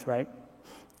maintenance, right?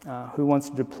 Who wants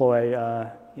to deploy,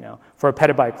 for a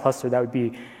petabyte cluster, that would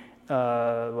be,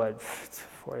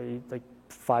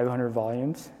 500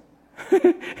 volumes?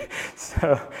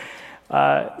 So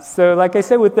like I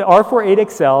said, with the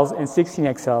R48XLs and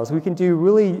 16XLs, we can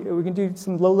do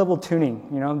some low-level tuning.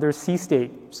 There's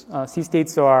C-states.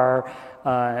 C-states are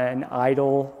an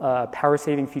idle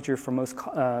power-saving feature for most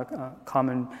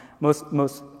current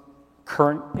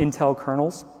Intel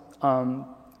kernels.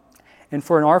 And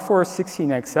for an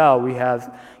R416XL, we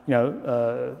have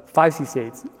 5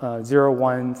 C-states, 0,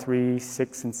 1, 3,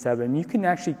 6, and 7. You can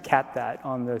actually cat that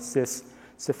on the CIFS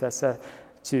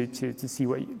to see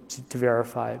to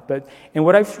verify. And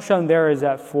what I've shown there is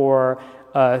that for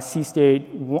C-state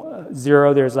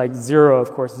 0, there's 0,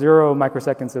 of course, 0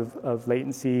 microseconds of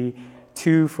latency,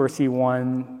 2 for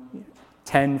C1,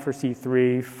 10 for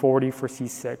C3, 40 for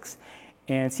C6.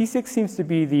 And C6 seems to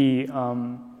be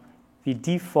the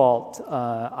default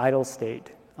idle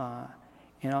state.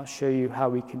 And I'll show you how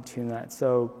we can tune that.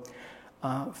 So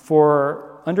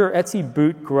under etc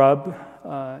boot grub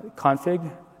config,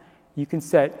 you can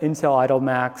set Intel idle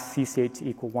max C-state to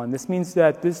equal 1. This means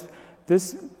that the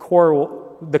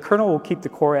kernel will keep the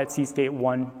core at C-state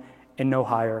 1 and no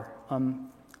higher.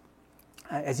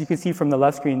 As you can see from the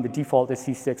left screen, the default is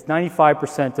C6.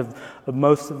 95% of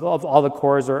all the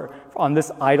cores are on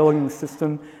this idling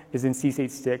system is in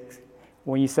C-state 6.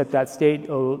 When you set that state,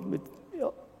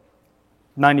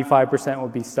 95% will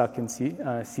be stuck in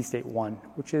C-state 1,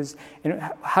 which is,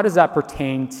 how does that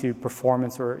pertain to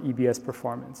performance or EBS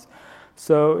performance?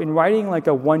 So in writing like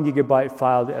a 1 gigabyte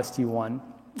file to SD1,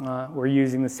 we're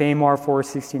using the same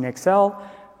R416XL,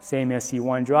 same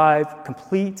SD1 drive,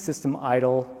 complete system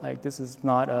idle. Like this is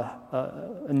not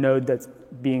a node that's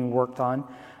being worked on.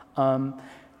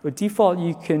 But default,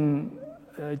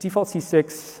 default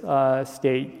C6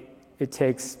 state, it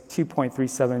takes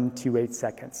 2.3728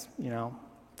 seconds,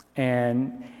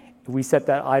 And if we set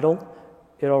that idle,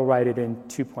 it'll write it in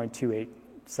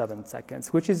 2.287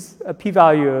 seconds, which is a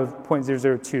p-value of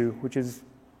 0.002, which is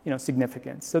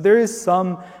significant. So there is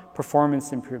some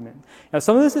performance improvement. Now,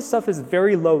 some of this stuff is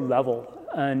very low level,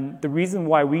 and the reason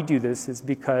why we do this is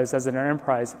because as an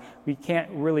enterprise, we can't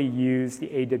really use the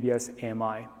AWS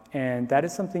AMI, and that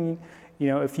is something,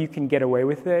 if you can get away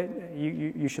with it,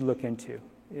 you should look into.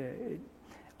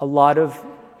 A lot of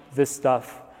this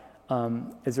stuff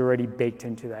is already baked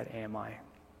into that AMI.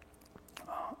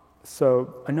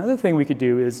 So another thing we could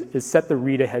do is set the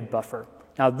read-ahead buffer.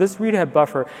 Now this read-ahead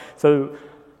buffer,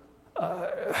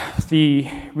 the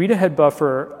read-ahead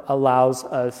buffer allows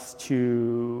us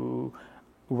to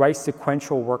write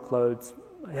sequential workloads,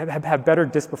 have better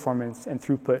disk performance and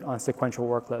throughput on sequential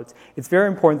workloads. It's very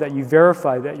important that you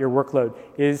verify that your workload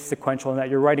is sequential and that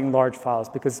you're writing large files,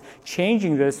 because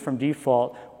changing this from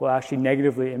default will actually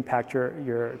negatively impact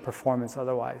your performance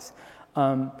otherwise.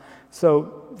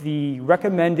 So the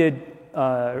recommended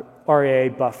RAA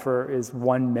buffer is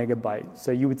 1 megabyte.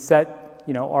 So you would set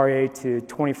RAA to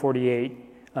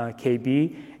 2048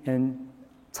 KB and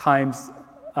times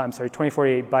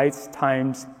 2048 bytes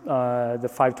times the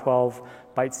 512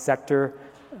 byte sector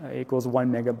equals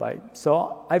 1 megabyte.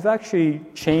 So I've actually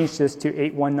changed this to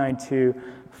 8192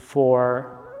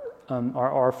 for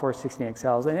our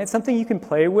R416XLs, and it's something you can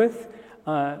play with,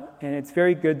 and it's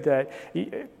very good that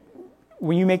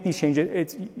when you make these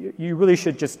changes, you really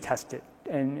should just test it,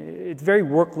 and it's very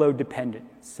workload dependent.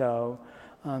 So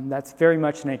that's very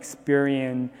much an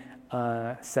Experian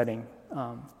setting.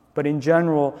 But in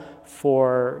general,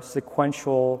 for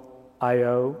sequential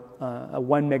I/O, a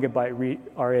 1 megabyte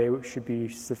RA should be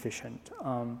sufficient.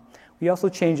 We also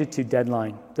changed it to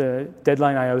deadline, the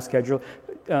deadline I/O schedule.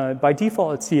 By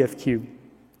default, it's CFQ.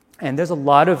 And there's a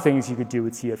lot of things you could do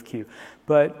with CFQ,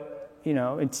 but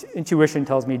intuition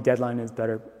tells me Deadline is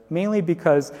better, mainly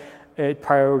because it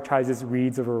prioritizes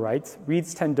reads over writes.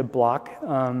 Reads tend to block.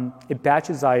 It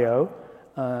batches I/O,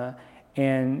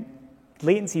 and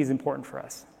latency is important for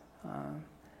us.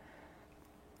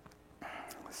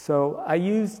 So I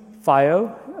use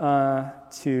FIO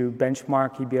to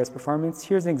benchmark EBS performance.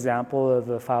 Here's an example of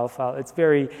a file. It's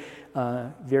very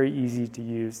easy to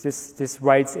use. This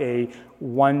writes a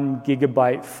 1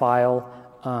 gigabyte file,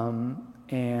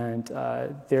 and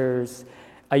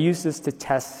I use this to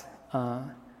test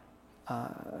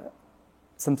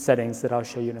some settings that I'll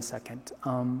show you in a second.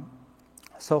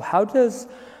 So how does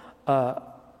a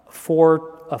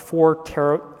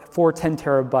 410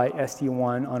 terabyte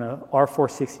SD1 on a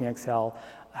R416XL,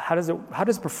 how does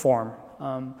it perform?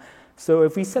 So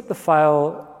if we set the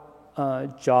file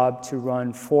job to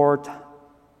run 4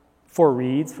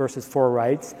 reads versus 4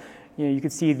 writes, you can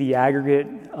see the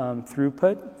aggregate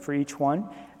throughput for each one.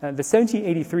 The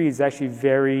 1783 is actually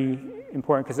very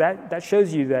important because that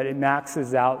shows you that it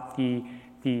maxes out the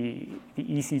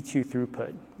EC2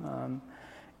 throughput.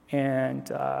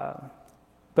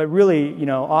 But really,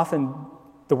 often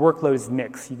the workload is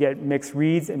mixed. You get mixed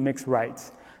reads and mixed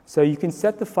writes. So you can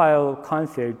set the file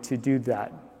config to do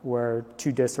that, where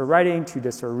 2 disks are writing, 2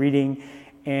 disks are reading,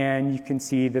 and you can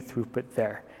see the throughput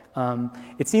there.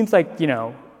 It seems like,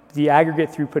 the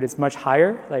aggregate throughput is much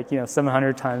higher, like,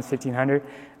 700 times 1500.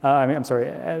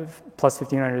 Plus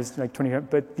 1500 is like 2000,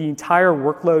 but the entire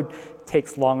workload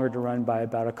takes longer to run by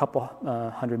about a couple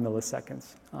hundred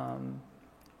milliseconds.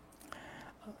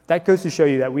 That goes to show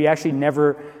you that we actually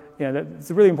never,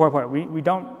 that's a really important point. We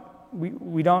don't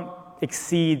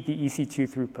exceed the EC2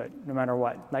 throughput no matter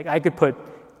what. Like I could put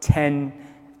 10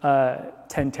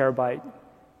 terabyte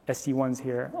SD1s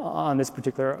here on this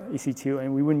particular EC2,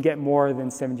 and we wouldn't get more than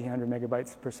 1700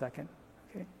 megabytes per second.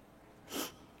 Okay.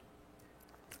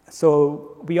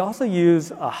 So we also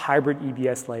use a hybrid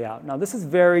EBS layout. Now this is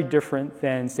very different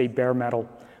than, say, bare metal,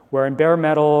 where in bare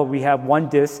metal we have one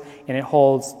disk and it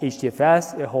holds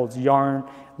HDFS, it holds Yarn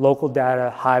local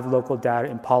data, Hive local data,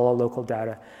 Impala local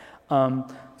data.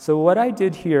 So what I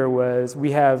did here was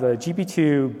we have a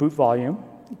GP2 boot volume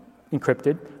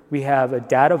encrypted. We have a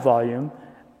data volume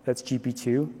that's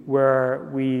GP2 where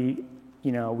we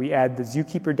add the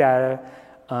Zookeeper data.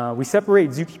 We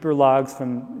separate Zookeeper logs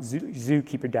from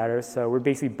Zookeeper data, so we're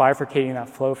basically bifurcating that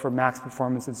flow for max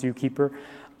performance of Zookeeper.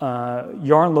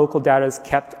 Yarn local data is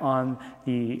kept on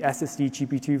the SSD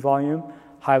GP2 volume,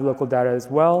 Hive local data as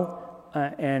well,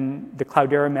 and the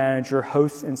Cloudera Manager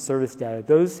hosts and service data.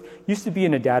 Those used to be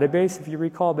in a database, if you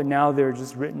recall, but now they're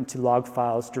just written to log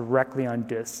files directly on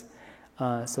disk.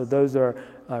 So those are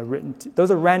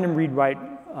those are random read-write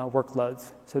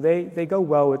workloads. So they go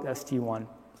well with SD1.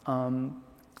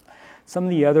 Some of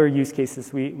the other use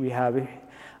cases we have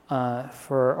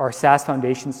for our SAS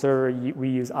Foundation server, we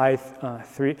use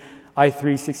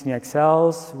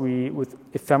i3-16XLs. With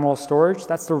ephemeral storage,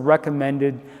 that's the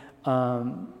recommended.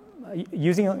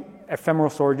 Using ephemeral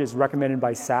storage is recommended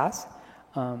by SAS.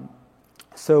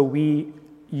 So we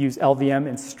use LVM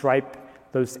and stripe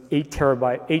those 2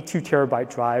 terabyte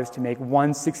drives to make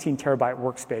one 16 terabyte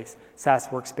workspace, SAS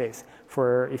workspace,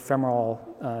 for ephemeral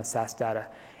SAS data.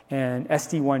 And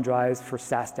SD1 drives for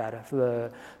SAS data, for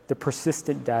the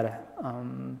persistent data.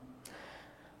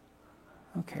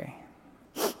 Okay.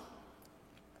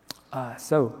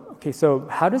 So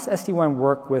how does SD1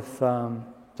 work with,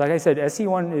 like I said,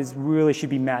 SD1 should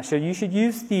be matched. So you should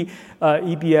use the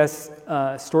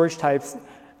EBS storage types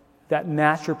that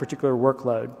match your particular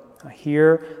workload.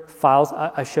 Here, files,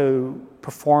 I show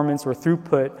performance or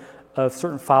throughput of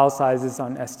certain file sizes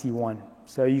on SD1.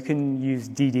 So you can use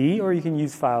DD or you can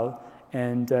use file,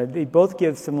 and they both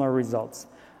give similar results.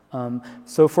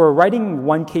 So for writing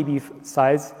 1 KB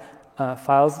size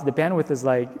files, the bandwidth is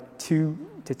like 2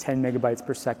 to 10 megabytes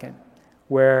per second,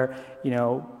 where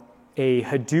a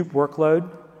Hadoop workload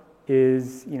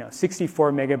is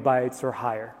 64 megabytes or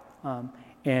higher.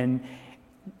 And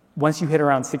once you hit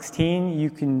around 16, you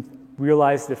can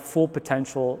realize the full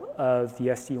potential of the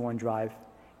SD1 drive.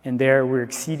 And there we're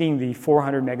exceeding the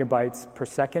 400 megabytes per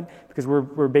second because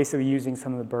we're basically using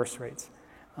some of the burst rates.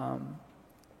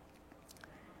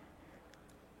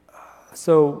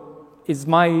 So is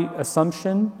my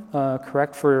assumption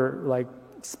correct for like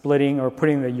splitting or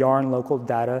putting the Yarn local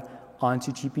data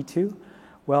onto GP2?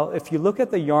 Well, if you look at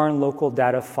the Yarn local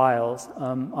data files,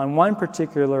 on one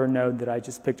particular node that I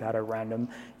just picked out at random,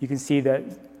 you can see that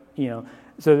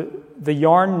So the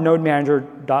yarn node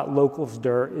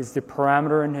manager.localsdir is the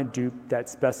parameter in Hadoop that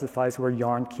specifies where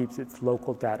yarn keeps its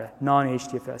local data,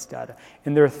 non-HDFS data.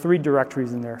 And there are 3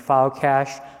 directories in there: file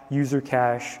cache, user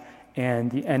cache, and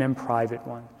the NM private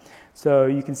one. So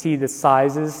you can see the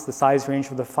sizes, the size range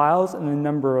for the files, and the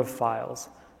number of files.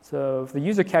 So if the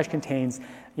user cache contains,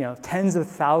 tens of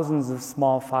thousands of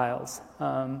small files.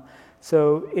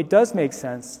 So it does make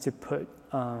sense to put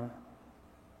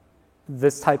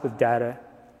this type of data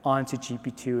onto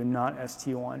GP2 and not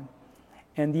ST1.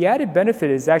 And the added benefit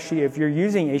is actually, if you're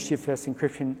using HDFS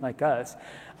encryption like us,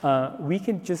 we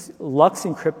can just LUKS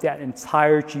encrypt that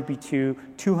entire GP2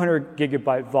 200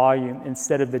 gigabyte volume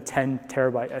instead of the 10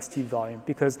 terabyte ST volume,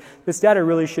 because this data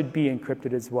really should be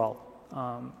encrypted as well.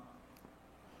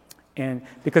 And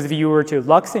because if you were to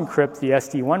LUKS encrypt the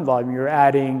ST1 volume, you're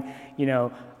adding,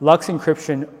 LUKS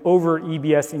encryption over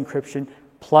EBS encryption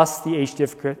plus the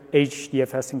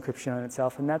HDFS encryption on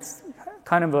itself, and that's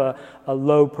kind of a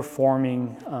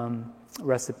low-performing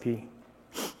recipe.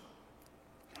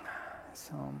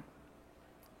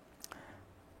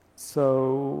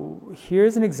 So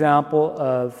here's an example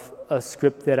of a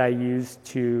script that I used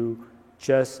to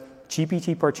just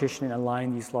GPT partition and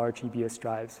align these large EBS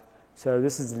drives. So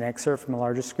this is an excerpt from a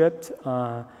larger script.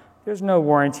 There's no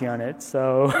warranty on it,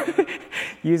 so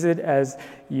use it as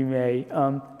you may.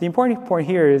 The important point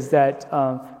here is that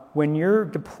when you're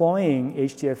deploying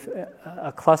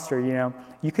a cluster,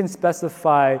 you can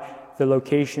specify the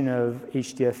location of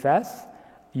HDFS,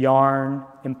 Yarn,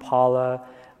 Impala.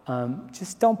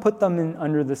 Just don't put them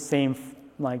under the same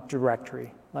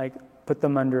directory. Put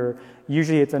them under,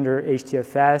 usually it's under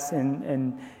HDFS,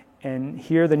 and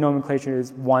here the nomenclature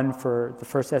is 1 for the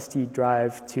first ST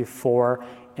drive to 4,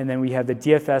 and then we have the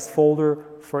DFS folder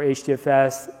for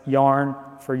HDFS, Yarn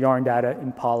for Yarn data,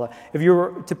 Impala. If you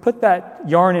were to put that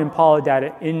Yarn and Impala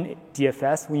data in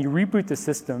DFS, when you reboot the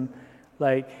system,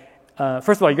 first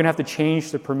of all, you're going to have to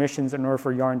change the permissions in order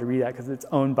for Yarn to read that because it's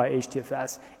owned by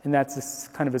HDFS, and that's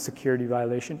kind of a security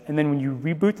violation. And then when you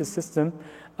reboot the system,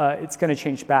 it's going to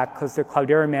change back because the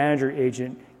Cloudera Manager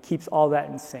agent keeps all that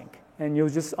in sync. And you'll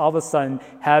just all of a sudden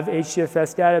have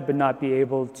HDFS data but not be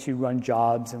able to run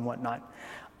jobs and whatnot.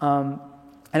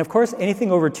 And of course,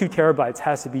 anything over 2 terabytes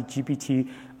has to be GPT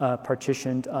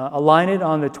partitioned. Align it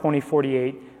on the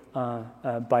 2048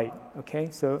 byte,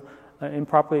 okay? So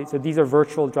improperly, so these are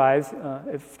virtual drives.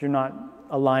 If you're not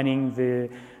aligning the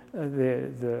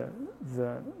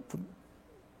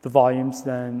volumes,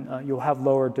 then you'll have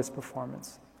lower disk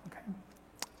performance, okay?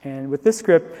 And with this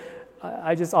script,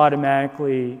 I just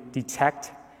automatically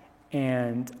detect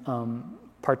and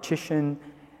partition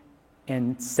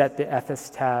and set the FS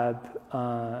tab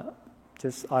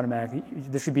just automatically.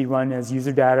 This should be run as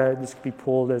user data. This could be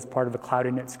pulled as part of a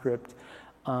Cloud-init script.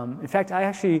 In fact, I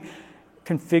actually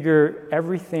configure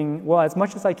everything, well, as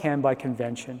much as I can by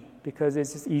convention, because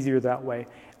it's just easier that way.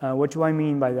 What do I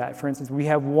mean by that? For instance, we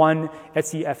have one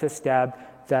Etsy FS tab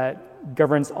that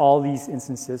governs all these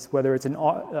instances, whether it's an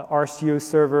RCO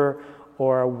server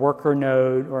or a worker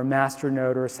node or a master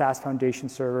node or a SaaS Foundation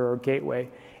server or gateway.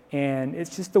 And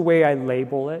it's just the way I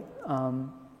label it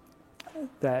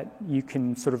that you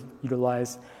can sort of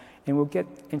utilize. And we'll get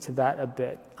into that a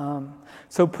bit.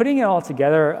 So putting it all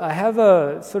together, I have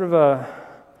a sort of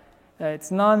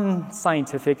it's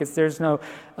non-scientific. There's no,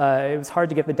 it was hard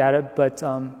to get the data, but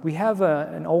we have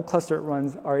an old cluster that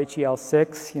runs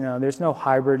RHEL6. There's no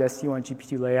hybrid ST1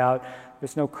 GPT layout.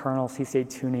 There's no kernel C-state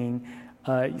tuning.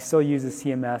 You still use a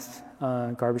CMS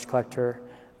garbage collector.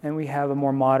 And we have a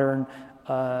more modern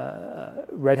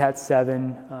Red Hat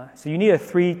 7. So you need a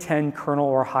 3.10 kernel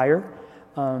or higher.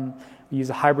 We use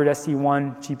a hybrid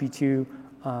ST1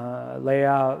 GP2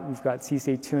 layout. We've got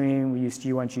C-state tuning. We use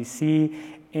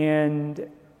G1GC. And,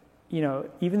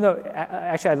 even though,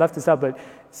 actually I left this out, but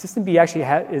System B actually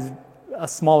is a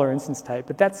smaller instance type,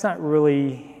 but that's not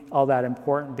really all that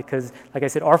important because, like I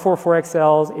said, R4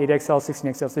 4XLs, 8XLs,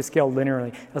 16XLs, they scale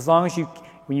linearly. As long as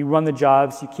when you run the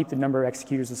jobs, you keep the number of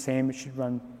executors the same, it should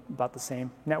run about the same.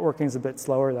 Networking is a bit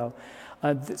slower, though.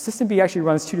 System B actually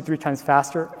runs 2 to 3 times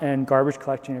faster, and garbage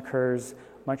collection occurs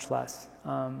much less.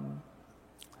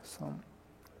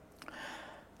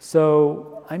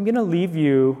 So I'm going to leave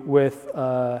you with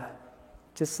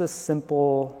just a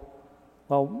simple,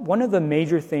 one of the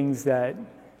major things that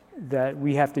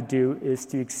we have to do is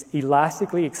to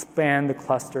elastically expand the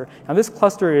cluster. Now this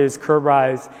cluster is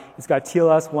Kerbrise. It's got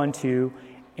TLS 1.2,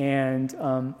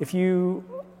 and if you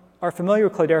are familiar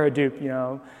with Cloudera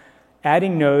Hadoop,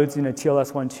 adding nodes in a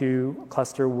TLS 1.2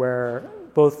 cluster where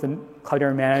both the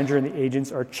Cloudera Manager and the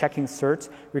agents are checking certs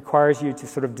requires you to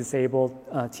sort of disable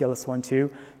TLS1.2.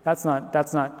 That's not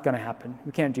going to happen.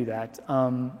 We can't do that.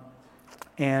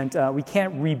 And we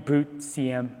can't reboot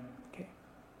CM,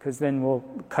 because then we'll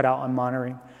cut out on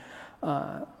monitoring.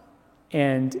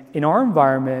 And in our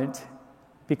environment,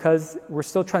 because we're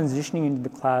still transitioning into the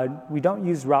cloud, we don't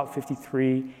use Route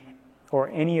 53 or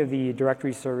any of the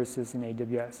directory services in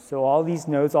AWS. So all these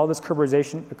nodes, all this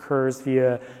Kerberization occurs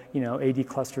via, AD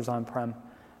clusters on-prem.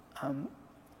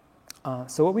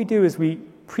 So what we do is we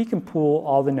pre-compool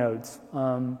all the nodes,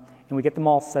 and we get them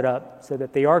all set up so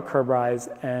that they are Kerberized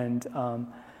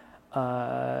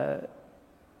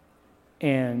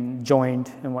and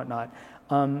joined and whatnot.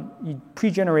 You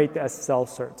pre-generate the SSL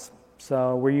certs.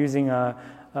 So we're using a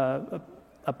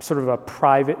sort of a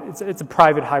private, it's a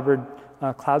private hybrid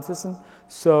cloud system.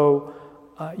 So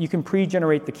you can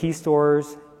pre-generate the key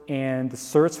stores and the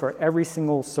certs for every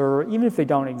single server, even if they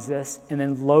don't exist, and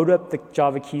then load up the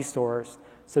Java key stores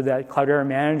so that Cloudera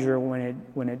Manager,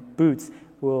 when it boots,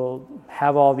 will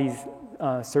have all these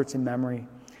certs in memory.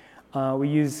 We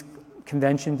use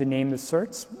convention to name the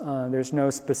certs. There's no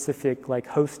specific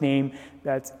host name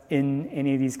that's in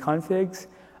any of these configs.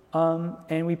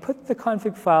 And we put the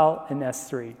config file in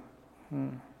S3.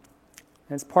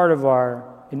 It's part of our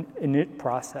init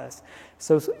process.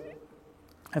 So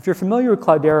if you're familiar with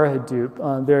Cloudera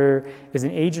Hadoop, there is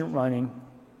an agent running,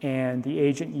 and the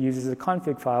agent uses a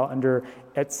config file under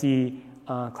etc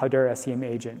Cloudera SCM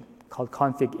agent called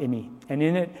config ini. And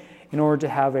in it, in order to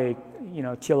have a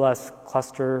TLS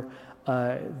cluster,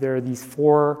 there are these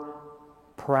 4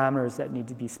 parameters that need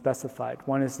to be specified.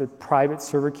 One is the private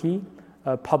server key,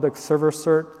 public server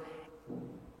cert,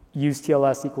 use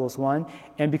TLS equals 1.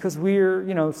 And because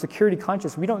we're security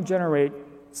conscious, we don't generate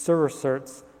server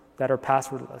certs that are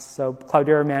passwordless. So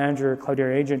Cloudera Manager,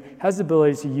 Cloudera Agent has the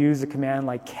ability to use a command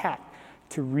like cat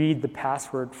to read the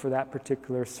password for that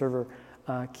particular server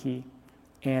key.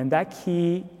 And that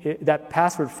key, that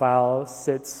password file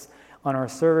sits on our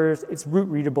servers. It's root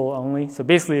readable only. So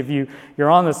basically, if you're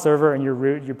on the server and you're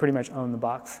root, you pretty much own the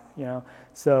box.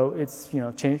 So it's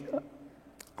change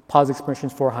POSIX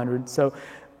permissions 400. So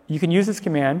you can use this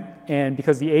command, and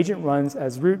because the agent runs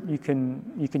as root, you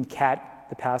can cat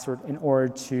the password in order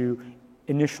to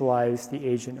initialize the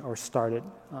agent or start it.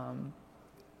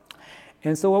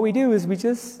 And so what we do is we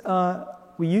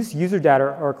use user data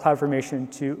or CloudFormation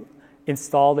to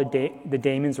install the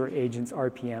daemons or agents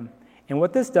RPM. And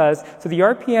what this does, so the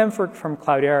RPM from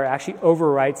Cloudera actually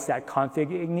overwrites that config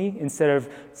ini instead of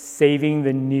saving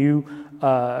the new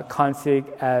config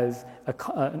as an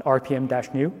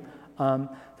RPM-new.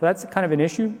 So that's kind of an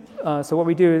issue. So what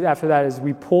we do after that is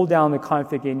we pull down the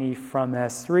config ini from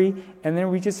S3, and then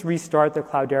we just restart the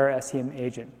Cloudera SCM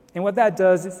agent. And what that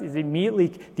does is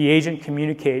immediately the agent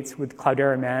communicates with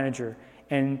Cloudera Manager,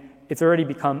 and it's already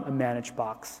become a managed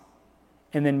box.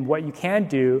 And then what you can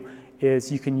do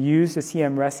is you can use the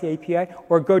CM REST API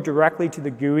or go directly to the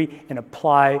GUI and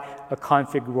apply a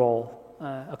config role.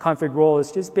 A config role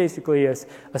is just basically a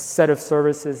set of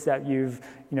services that you've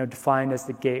defined as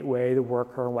the gateway, the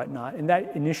worker, and whatnot, and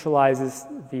that initializes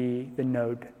the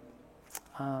node.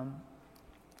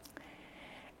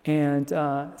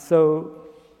 So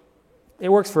it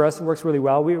works for us. It works really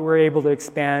well. We were able to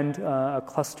expand a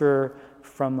cluster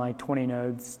from 20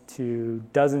 nodes to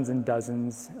dozens and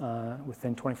dozens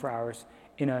within 24 hours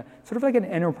in a sort of like an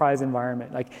enterprise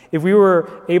environment. Like if we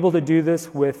were able to do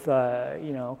this with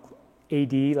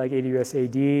AD, like AWS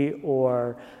AD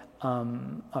or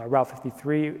Route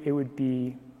 53, it would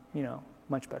be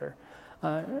much better.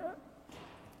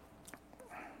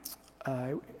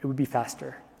 It would be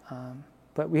faster.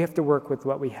 But we have to work with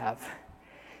what we have.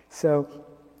 So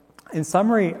in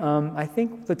summary, I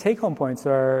think the take-home points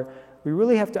are we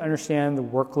really have to understand the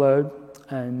workload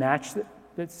and match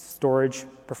its storage,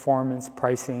 performance,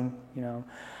 pricing.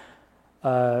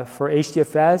 For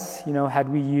HDFS, had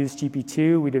we used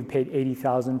GP2, we'd have paid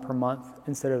 $80,000 per month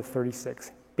instead of $36,000,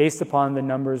 based upon the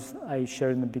numbers I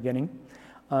showed in the beginning.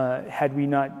 Had we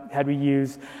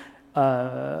used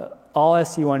all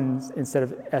SC1 instead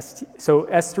of ST. So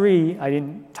S3, I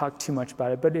didn't talk too much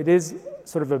about it, but it is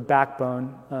sort of a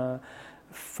backbone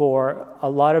for a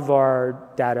lot of our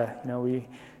data.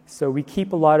 So we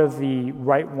keep a lot of the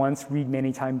write once, read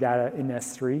many time data in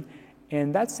S3,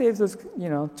 and that saves us,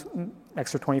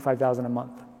 extra $25,000 a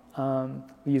month.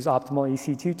 We use optimal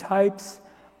EC2 types.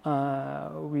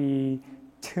 We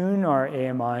tune our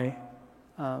AMI,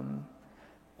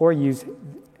 or use,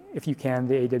 if you can,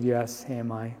 the AWS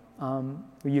AMI.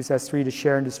 We use S3 to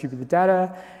share and distribute the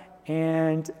data,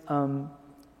 and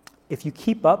if you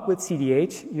keep up with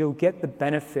CDH, you'll get the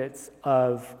benefits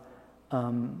of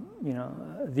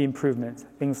the improvements.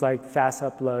 Things like fast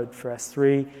upload for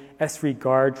S3, S3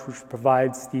 Guard, which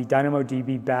provides the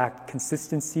DynamoDB back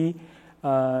consistency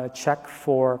check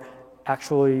for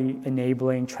actually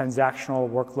enabling transactional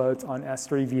workloads on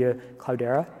S3 via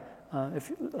Cloudera.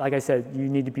 Like I said, you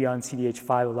need to be on CDH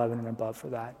 5.11 and above for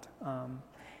that.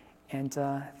 And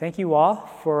thank you all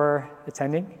for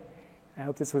attending. I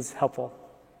hope this was helpful.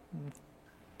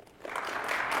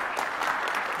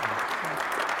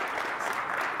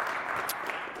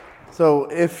 So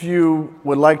if you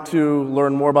would like to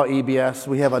learn more about EBS,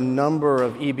 we have a number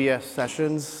of EBS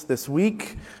sessions this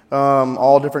week,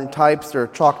 all different types. There are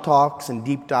chalk talks and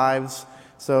deep dives.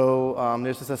 So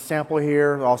there's just a sample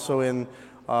here, also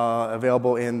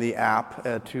available in the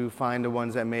app to find the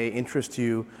ones that may interest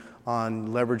you on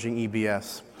leveraging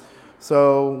EBS.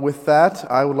 So with that,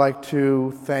 I would like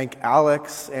to thank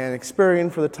Alex and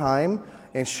Experian for the time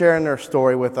and sharing their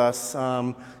story with us.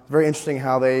 It's very interesting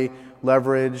how they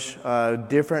leverage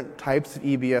different types of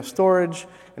EBS storage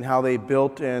and how they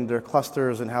built in their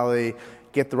clusters and how they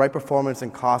get the right performance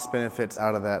and cost benefits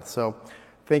out of that. So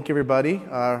thank you, everybody.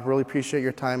 Really appreciate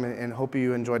your time and hope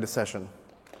you enjoyed the session.